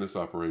asynchronous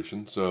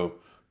operation. So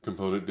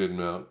component did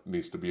mount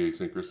needs to be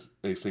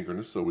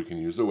asynchronous so we can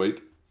use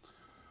await.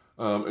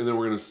 And then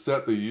we're going to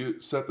set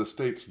the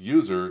state's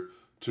user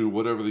to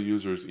whatever the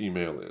user's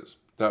email is.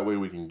 That way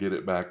we can get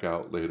it back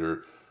out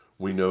later.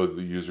 We know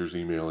the user's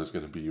email is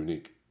going to be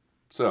unique.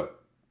 So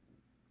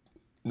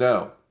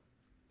now,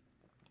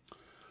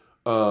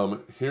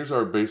 here's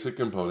our basic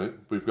component.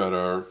 We've got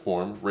our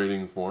form,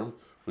 rating form.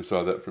 We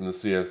saw that from the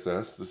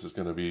CSS. This is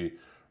going to be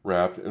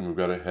wrapped, and we've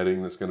got a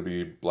heading that's going to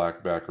be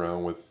black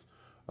background with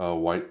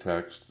white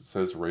text. It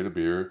says rate a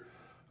beer.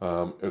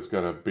 It's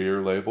got a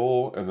beer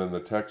label, and then the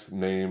text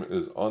name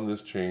is on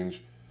this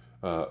change.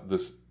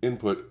 This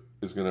input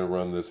is going to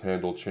run this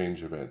handle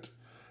change event.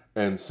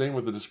 And same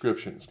with the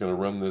description. It's going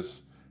to run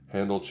this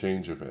handle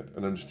change event.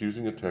 And I'm just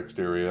using a text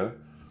area.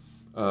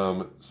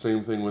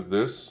 Same thing with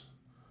this.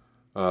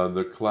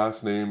 The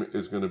class name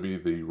is going to be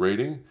the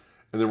rating.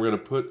 And then we're going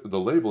to put the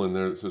label in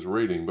there that says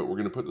rating, but we're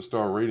going to put the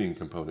star rating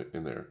component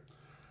in there.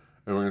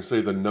 And we're going to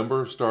say the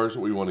number of stars that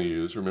we want to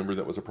use. Remember,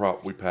 that was a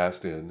prop we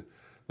passed in.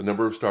 The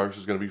number of stars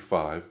is going to be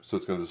 5, so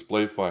it's going to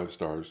display 5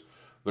 stars.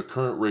 The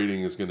current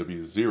rating is going to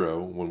be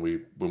 0 when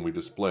we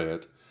display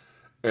it.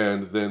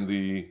 And then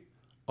the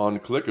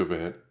onClick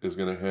event is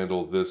going to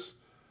handle this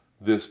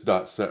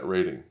 .set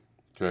rating.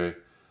 Okay,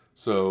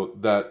 so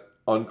that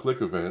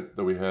onClick event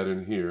that we had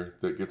in here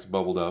that gets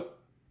bubbled up,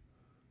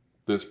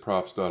 this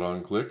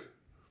props.onClick,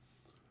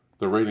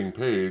 the rating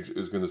page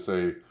is going to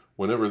say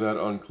whenever that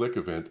onClick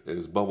event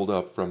is bubbled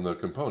up from the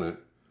component,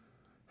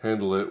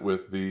 handle it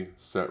with the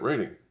set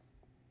rating.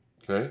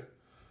 Okay,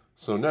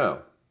 so now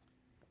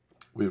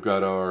we've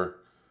got our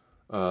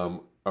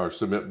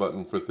submit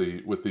button with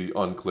the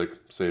onClick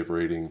save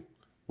rating.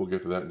 We'll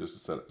get to that in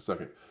just a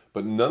second.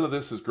 But none of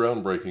this is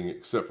groundbreaking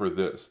except for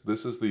this.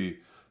 This is the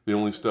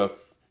only stuff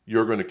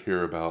you're going to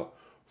care about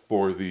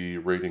for the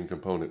rating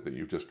component that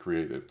you've just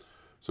created.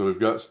 So we've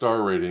got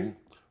star rating,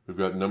 we've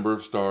got number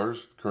of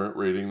stars, current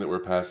rating that we're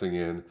passing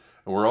in,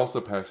 and we're also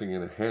passing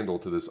in a handle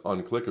to this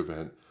onClick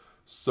event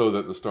so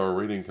that the star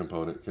rating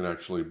component can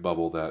actually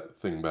bubble that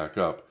thing back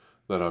up,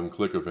 that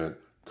onClick event,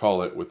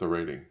 call it with the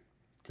rating.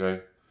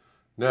 Okay?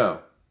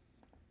 Now,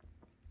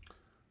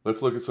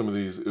 let's look at some of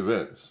these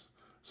events.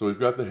 So we've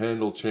got the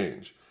handle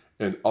change,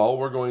 and all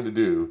we're going to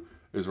do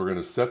is we're going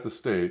to set the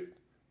state,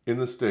 in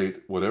the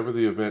state, whatever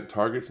the event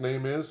target's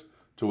name is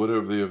to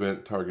whatever the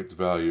event target's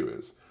value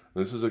is.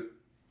 And this is a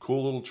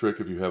cool little trick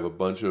if you have a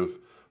bunch of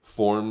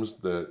forms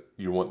that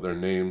you want their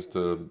names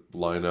to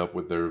line up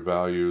with their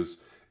values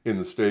in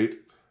the state.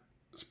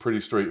 It's pretty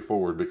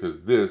straightforward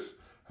because this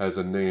has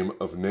a name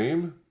of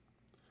name,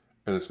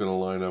 and it's going to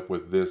line up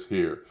with this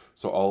here.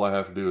 So all I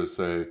have to do is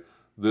say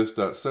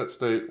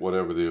this.setState,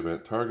 whatever the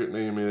event target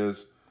name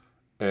is,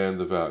 and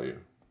the value.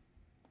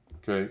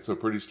 Okay, so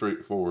pretty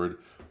straightforward,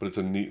 but it's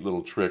a neat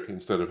little trick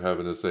instead of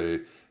having to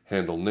say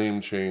handle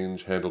name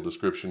change, handle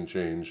description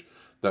change,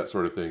 that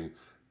sort of thing.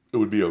 It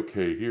would be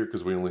okay here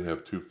because we only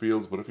have 2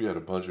 fields, but if you had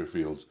a bunch of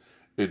fields,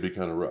 it'd be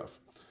kind of rough.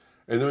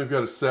 And then we've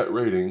got a set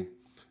rating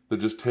that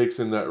just takes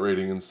in that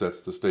rating and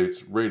sets the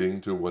state's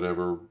rating to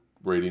whatever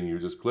rating you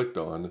just clicked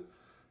on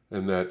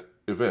in that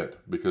event,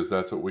 because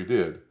that's what we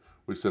did.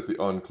 We set the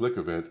onClick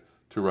event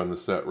to run the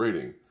set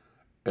rating.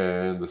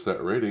 And the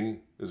set rating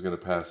is going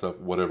to pass up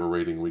whatever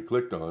rating we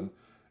clicked on.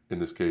 In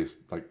this case,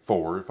 like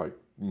 4. If I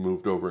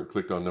moved over and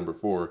clicked on number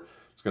 4,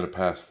 it's going to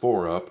pass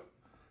 4 up.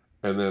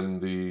 And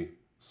then the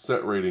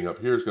set rating up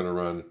here is going to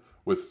run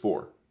with 4.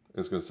 And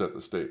it's going to set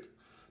the state.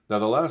 Now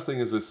the last thing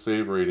is this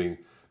save rating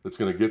that's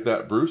going to get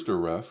that Brewster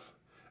ref,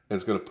 and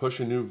it's going to push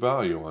a new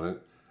value on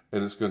it,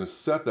 and it's going to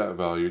set that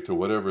value to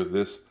whatever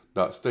this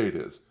 .state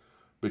is.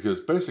 Because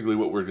basically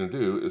what we're going to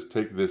do is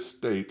take this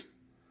state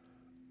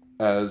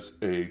as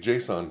a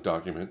JSON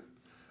document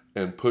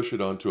and push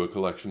it onto a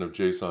collection of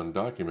JSON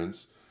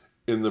documents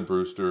in that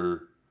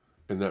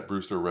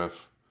Brewster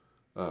ref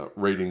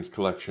ratings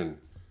collection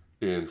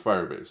in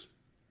Firebase.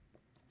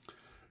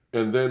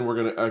 And then we're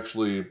going to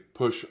actually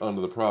push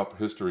onto the prop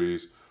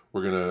histories.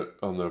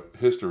 On the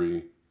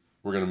history,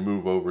 we're going to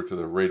move over to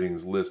the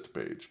ratings list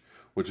page,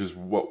 which is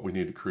what we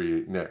need to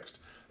create next.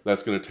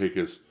 That's going to take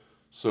us,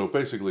 so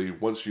basically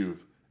once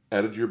you've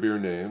added your beer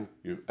name,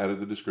 you've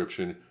added the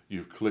description,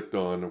 you've clicked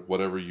on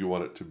whatever you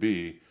want it to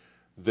be,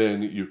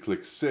 then you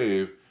click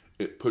save,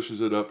 it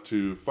pushes it up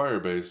to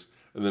Firebase,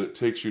 and then it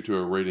takes you to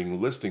a rating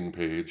listing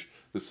page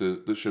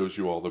that shows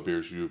you all the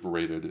beers you've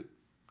rated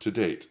to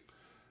date.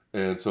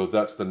 And so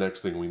that's the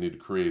next thing we need to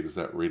create, is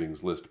that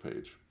ratings list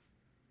page.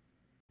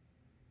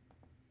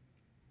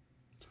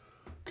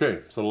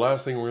 Okay, so the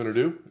last thing we're going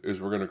to do is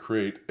we're going to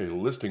create a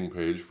listing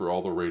page for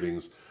all the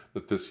ratings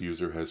that this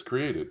user has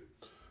created.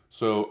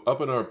 So up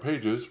in our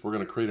pages, we're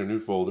going to create a new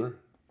folder.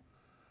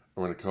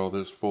 We're going to call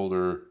this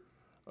folder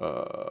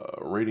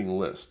rating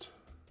list.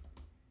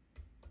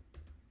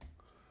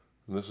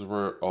 And this is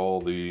where all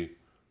the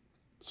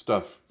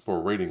stuff for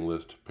rating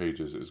list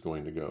pages is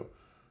going to go.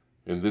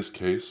 In this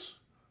case,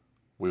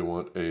 we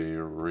want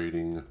a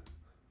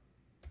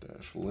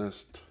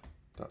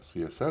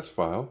rating-list.css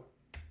file,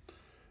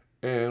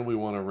 and we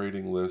want a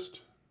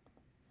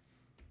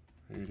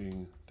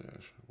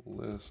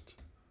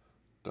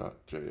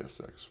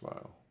rating-list.jsx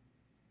file.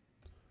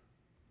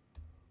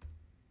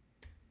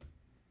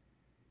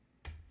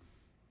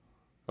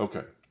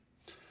 Okay.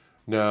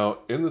 Now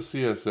in the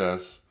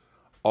CSS,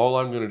 all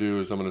I'm going to do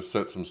is I'm going to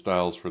set some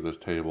styles for this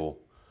table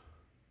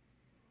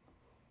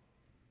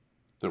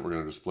that we're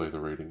going to display the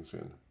ratings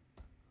in.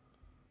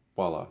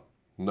 Voila.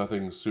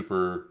 Nothing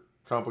super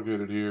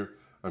complicated here.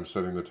 I'm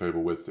setting the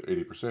table width to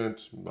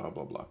 80%, blah,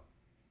 blah, blah.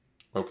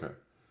 Okay.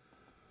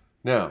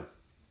 Now,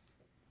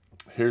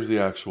 here's the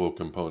actual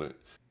component.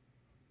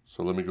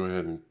 So let me go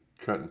ahead and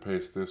cut and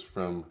paste this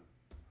from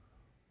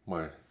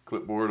my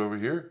clipboard over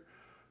here.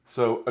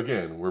 So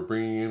again, we're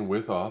bringing in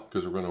with auth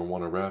because we're going to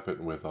want to wrap it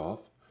in with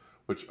auth,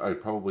 which I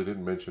probably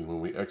didn't mention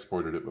when we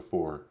exported it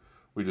before.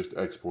 We just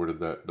exported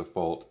that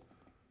default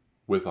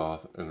with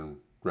auth and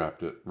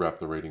wrapped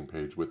the rating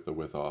page with the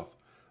with auth.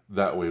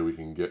 That way we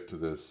can get to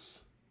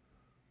this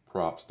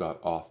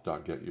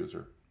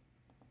props.auth.getUser.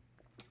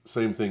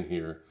 Same thing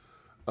here.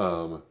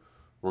 We're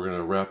going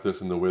to wrap this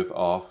in the with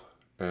auth,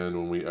 and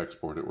when we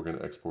export it, we're going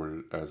to export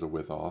it as a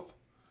with auth.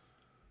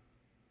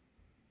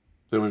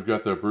 Then we've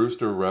got the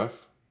Brewster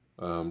ref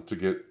to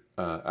get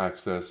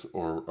access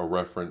or a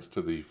reference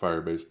to the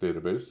Firebase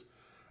database.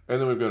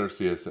 And then we've got our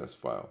CSS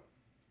file.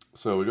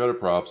 So we've got our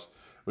props.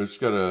 We've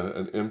just got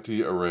an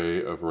empty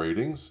array of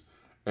ratings,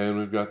 and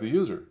we've got the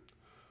user.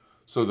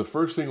 So the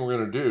first thing we're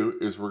going to do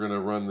is we're going to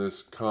run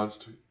this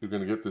const. You're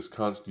going to get this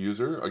const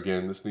user.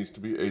 Again, this needs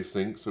to be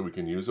async so we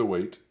can use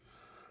await.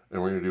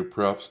 And we're going to do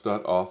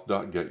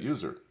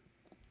props.auth.getUser.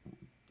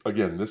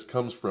 Again, this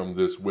comes from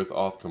this with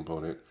auth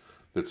component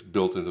that's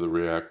built into the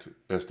React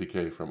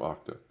SDK from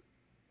Okta.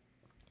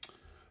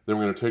 Then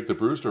we're going to take the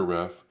Brewster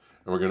ref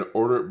and we're going to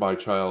order it by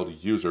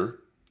child user,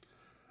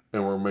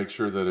 and we'll make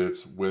sure that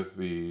it's with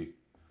the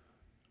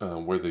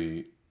where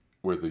the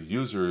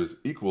user is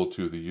equal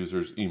to the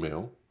user's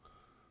email.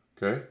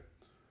 Okay.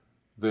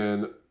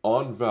 Then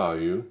on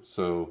value.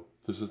 So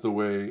this is the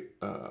way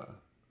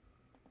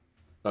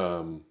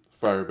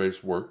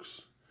Firebase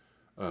works.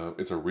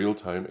 It's a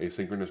real-time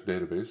asynchronous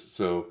database.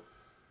 So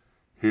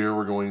here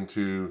we're going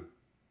to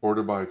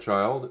order by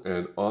child,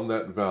 and on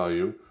that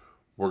value,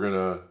 we're going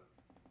to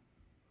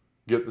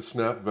get the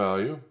snap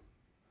value,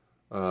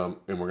 and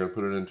we're going to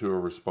put it into a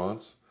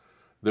response.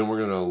 Then we're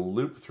going to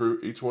loop through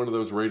each one of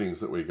those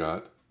ratings that we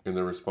got in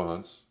the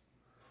response,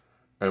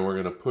 and we're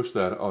going to push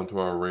that onto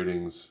our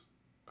ratings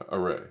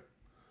array.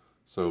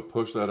 So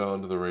push that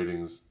onto the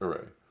ratings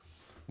array.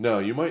 Now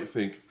you might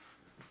think,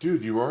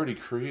 dude, you already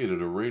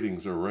created a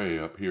ratings array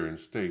up here in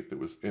state that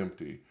was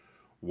empty.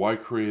 Why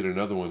create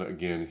another one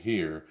again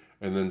here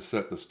and then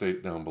set the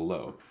state down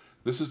below?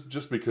 This is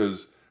just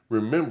because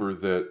remember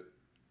that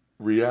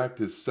React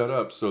is set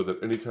up so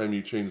that anytime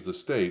you change the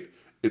state,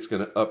 it's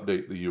going to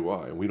update the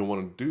UI. And we don't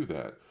want to do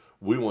that.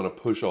 We want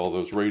to push all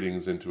those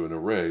ratings into an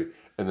array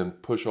and then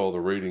push all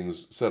the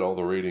ratings, set all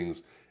the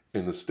ratings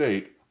in the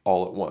state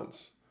all at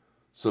once,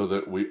 so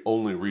that we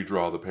only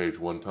redraw the page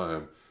one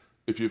time.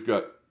 If you've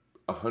got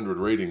 100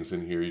 ratings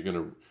in here,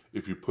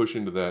 if you push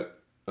into that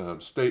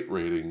state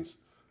ratings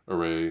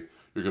array,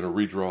 you're going to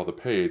redraw the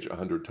page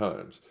 100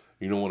 times.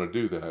 You don't want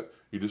to do that.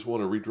 You just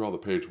want to redraw the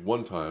page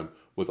one time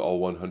with all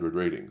 100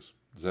 ratings.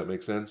 Does that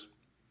make sense?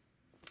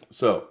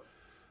 So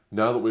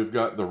now that we've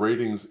got the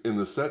ratings in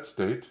the set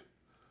state,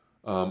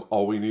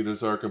 all we need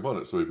is our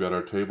component. So we've got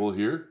our table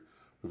here.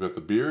 We've got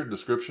the beer,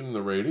 description,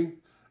 the rating,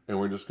 and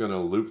we're just going to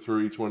loop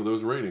through each one of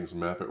those ratings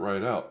and map it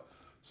right out.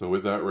 So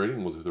with that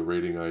rating, we'll do the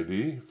rating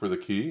ID for the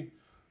key.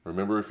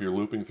 Remember, if you're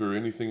looping through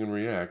anything in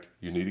React,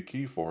 you need a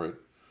key for it.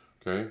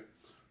 Okay?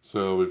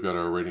 So we've got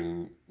our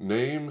rating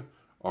name,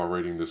 our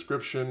rating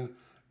description,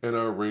 and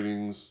our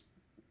ratings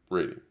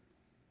rating.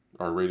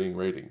 Our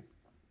rating.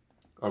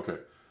 Okay.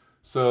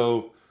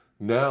 So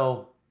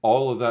now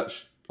all of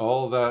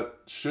that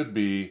should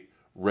be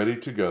ready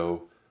to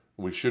go.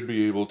 We should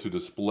be able to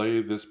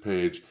display this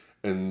page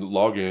and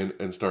log in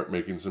and start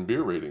making some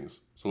beer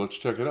ratings. So let's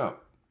check it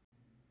out.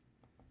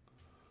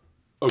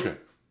 Okay.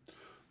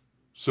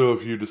 So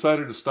if you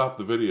decided to stop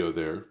the video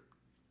there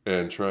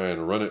and try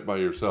and run it by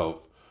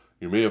yourself,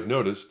 you may have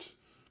noticed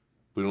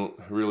we don't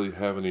really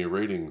have any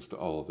ratings to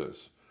all of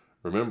this.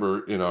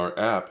 Remember, in our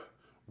app,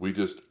 we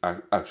just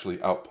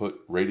actually output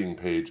rating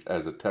page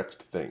as a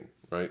text thing,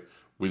 right?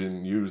 We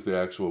didn't use the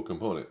actual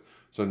component.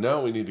 So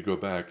now we need to go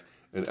back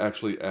and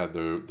actually add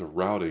the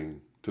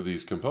routing to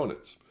these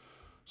components.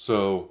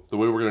 So the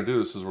way we're going to do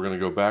this is we're going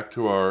to go back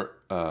to our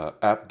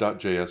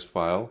app.js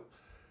file,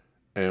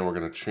 and we're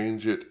going to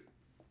change it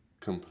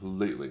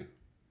completely.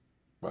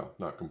 Well,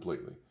 not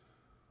completely.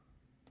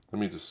 Let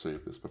me just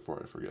save this before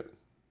I forget.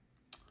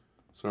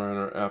 So in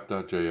our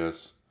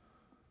app.js,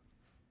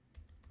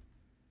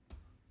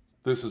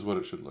 this is what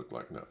it should look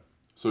like now.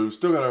 So we've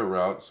still got our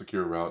route,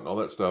 secure route, and all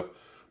that stuff,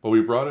 but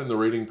we brought in the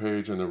rating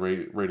page and the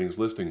ratings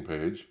listing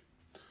page,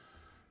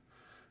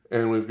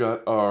 and we've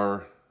got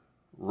our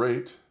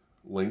rate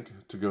link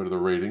to go to the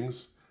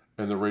ratings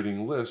and the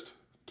rating list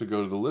to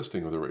go to the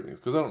listing of the ratings,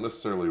 because I don't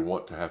necessarily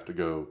want to have to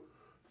go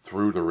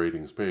through the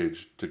ratings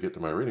page to get to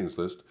my ratings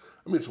list.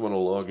 I just want to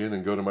log in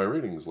and go to my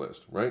ratings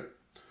list, right?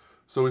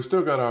 So we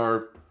still got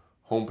our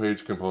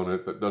homepage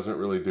component that doesn't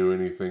really do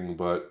anything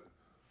but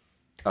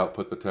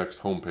output the text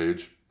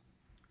homepage.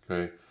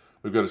 Okay,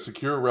 we've got a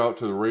secure route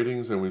to the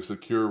ratings, and we've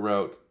secure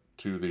route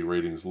to the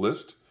ratings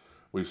list.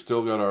 We've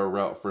still got our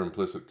route for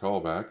implicit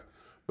callback,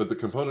 but the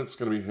component's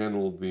going to be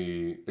handled,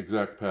 the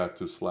exact path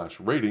to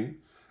 /rating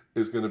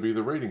is going to be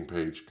the rating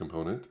page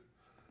component,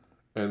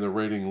 and the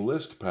rating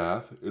list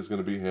path is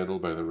going to be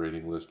handled by the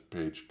rating list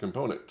page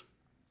component.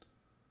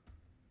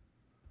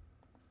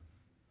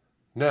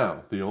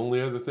 Now, the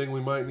only other thing we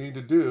might need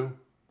to do,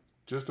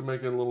 just to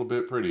make it a little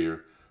bit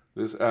prettier,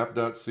 this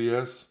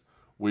app.cs,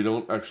 we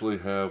don't actually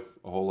have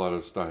a whole lot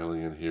of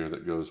styling in here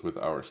that goes with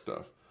our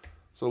stuff.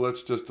 So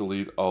let's just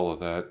delete all of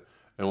that,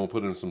 and we'll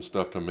put in some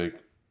stuff to make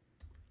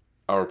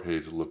our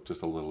page look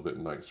just a little bit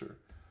nicer.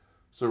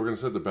 So we're going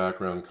to set the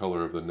background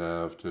color of the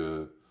nav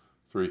to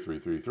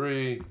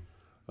 3333.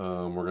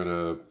 We're going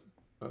to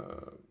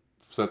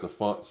set the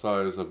font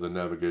size of the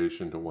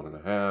navigation to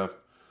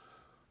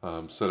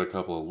 1.5. Set a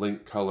couple of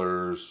link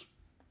colors.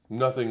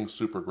 Nothing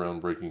super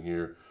groundbreaking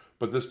here,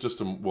 but this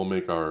just will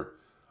make our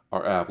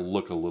app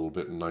look a little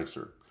bit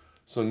nicer.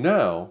 So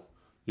now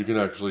you can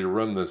actually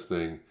run this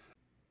thing.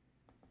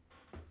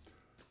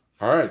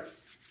 All right,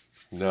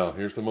 now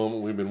here's the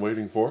moment we've been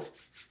waiting for.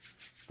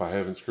 If I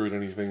haven't screwed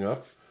anything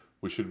up,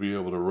 we should be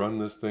able to run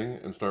this thing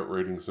and start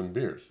rating some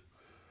beers.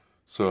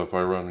 So if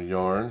I run a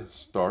yarn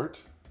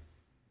start,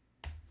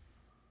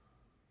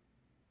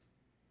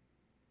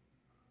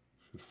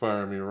 should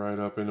fire me right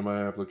up into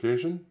my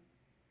application.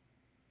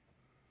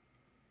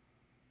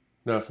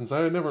 Now, since I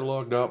had never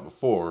logged out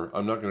before,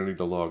 I'm not going to need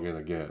to log in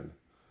again.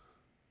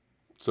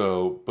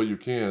 So, but you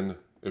can,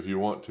 if you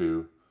want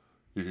to,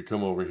 you could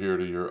come over here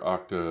to your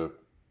Okta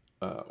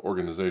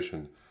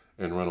organization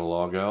and run a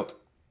logout,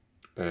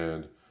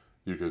 and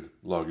you could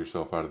log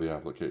yourself out of the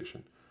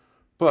application.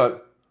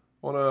 But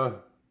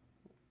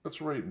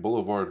let's rate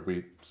Boulevard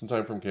Wheat. Since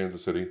I'm from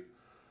Kansas City,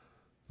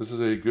 this is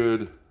a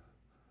good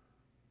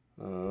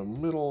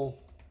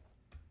middle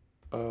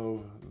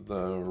of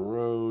the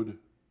road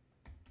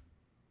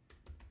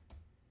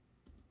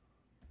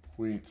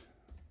wheat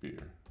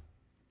beer.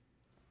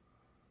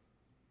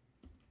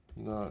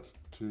 Not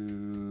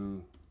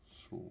too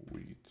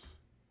sweet.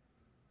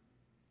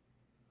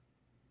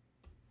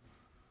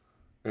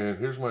 And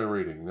here's my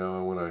rating.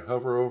 Now when I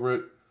hover over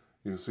it,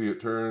 you can see it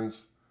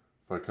turns.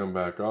 If I come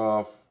back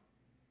off,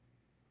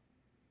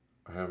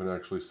 I haven't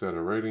actually set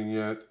a rating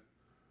yet.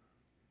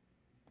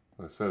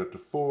 I set it to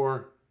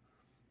 4,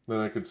 then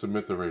I can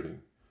submit the rating.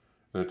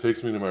 And it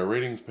takes me to my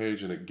ratings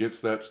page, and it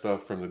gets that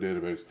stuff from the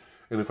database.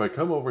 And if I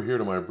come over here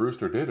to my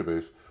Brewster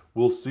database,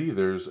 we'll see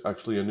there's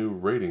actually a new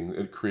rating.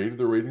 It created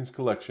the ratings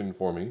collection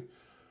for me.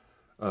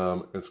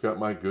 It's got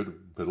my good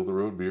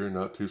middle-of-the-road beer,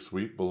 not too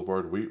sweet,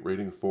 Boulevard Wheat,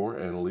 rating 4,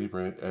 and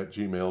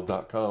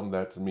leaverant@gmail.com.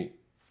 That's me.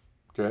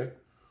 Okay?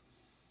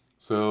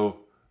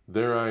 So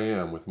there I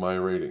am with my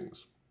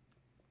ratings.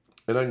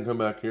 And I can come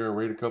back here and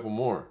rate a couple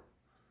more.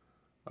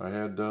 I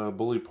had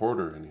Bully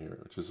Porter in here,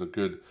 which is a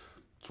good,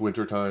 it's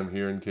wintertime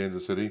here in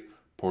Kansas City.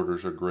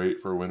 Porters are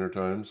great for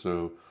wintertime,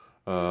 so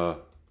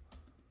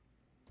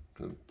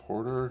good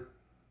porter,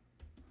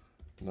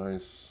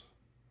 nice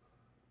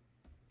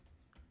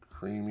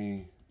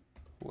creamy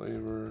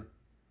flavor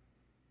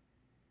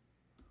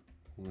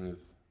with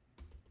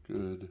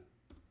good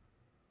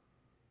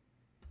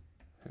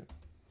hit.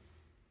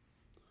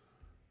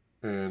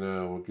 And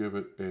we'll give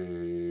it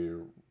a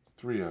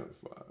 3 out of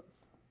 5.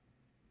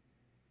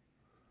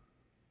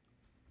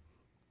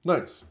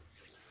 Nice.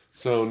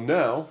 So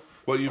now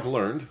what you've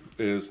learned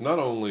is not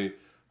only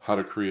how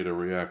to create a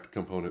React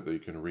component that you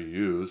can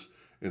reuse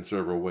in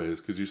several ways,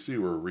 because you see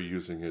we're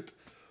reusing it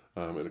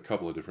in a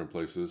couple of different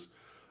places,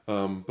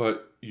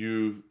 but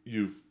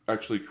you've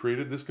actually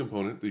created this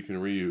component that you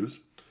can reuse.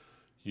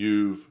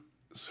 You've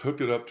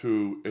hooked it up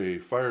to a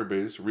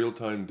Firebase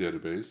real-time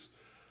database,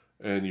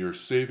 and you're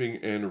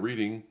saving and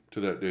reading to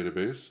that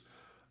database,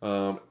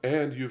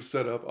 and you've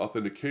set up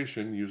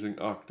authentication using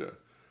Okta.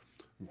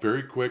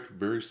 Very quick,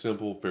 very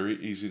simple, very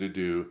easy to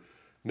do.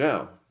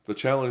 Now, the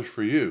challenge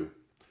for you,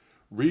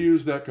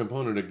 reuse that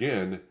component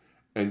again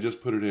and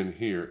just put it in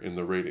here in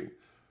the rating,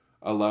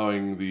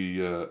 allowing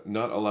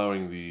not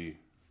allowing the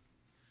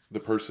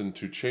person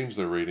to change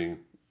their rating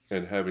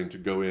and having to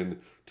go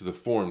in to the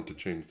form to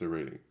change their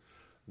rating.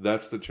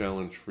 That's the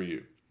challenge for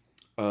you.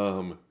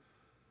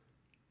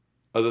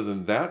 Other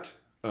than that,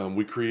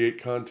 we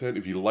create content.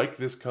 If you like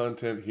this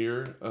content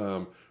here,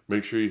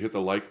 make sure you hit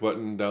the like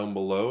button down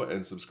below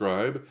and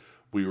subscribe.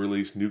 We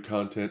release new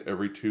content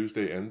every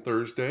Tuesday and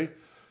Thursday.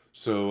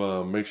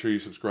 So make sure you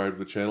subscribe to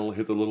the channel,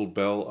 hit the little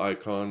bell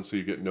icon so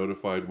you get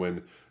notified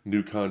when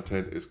new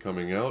content is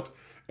coming out.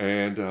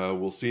 And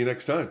we'll see you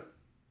next time.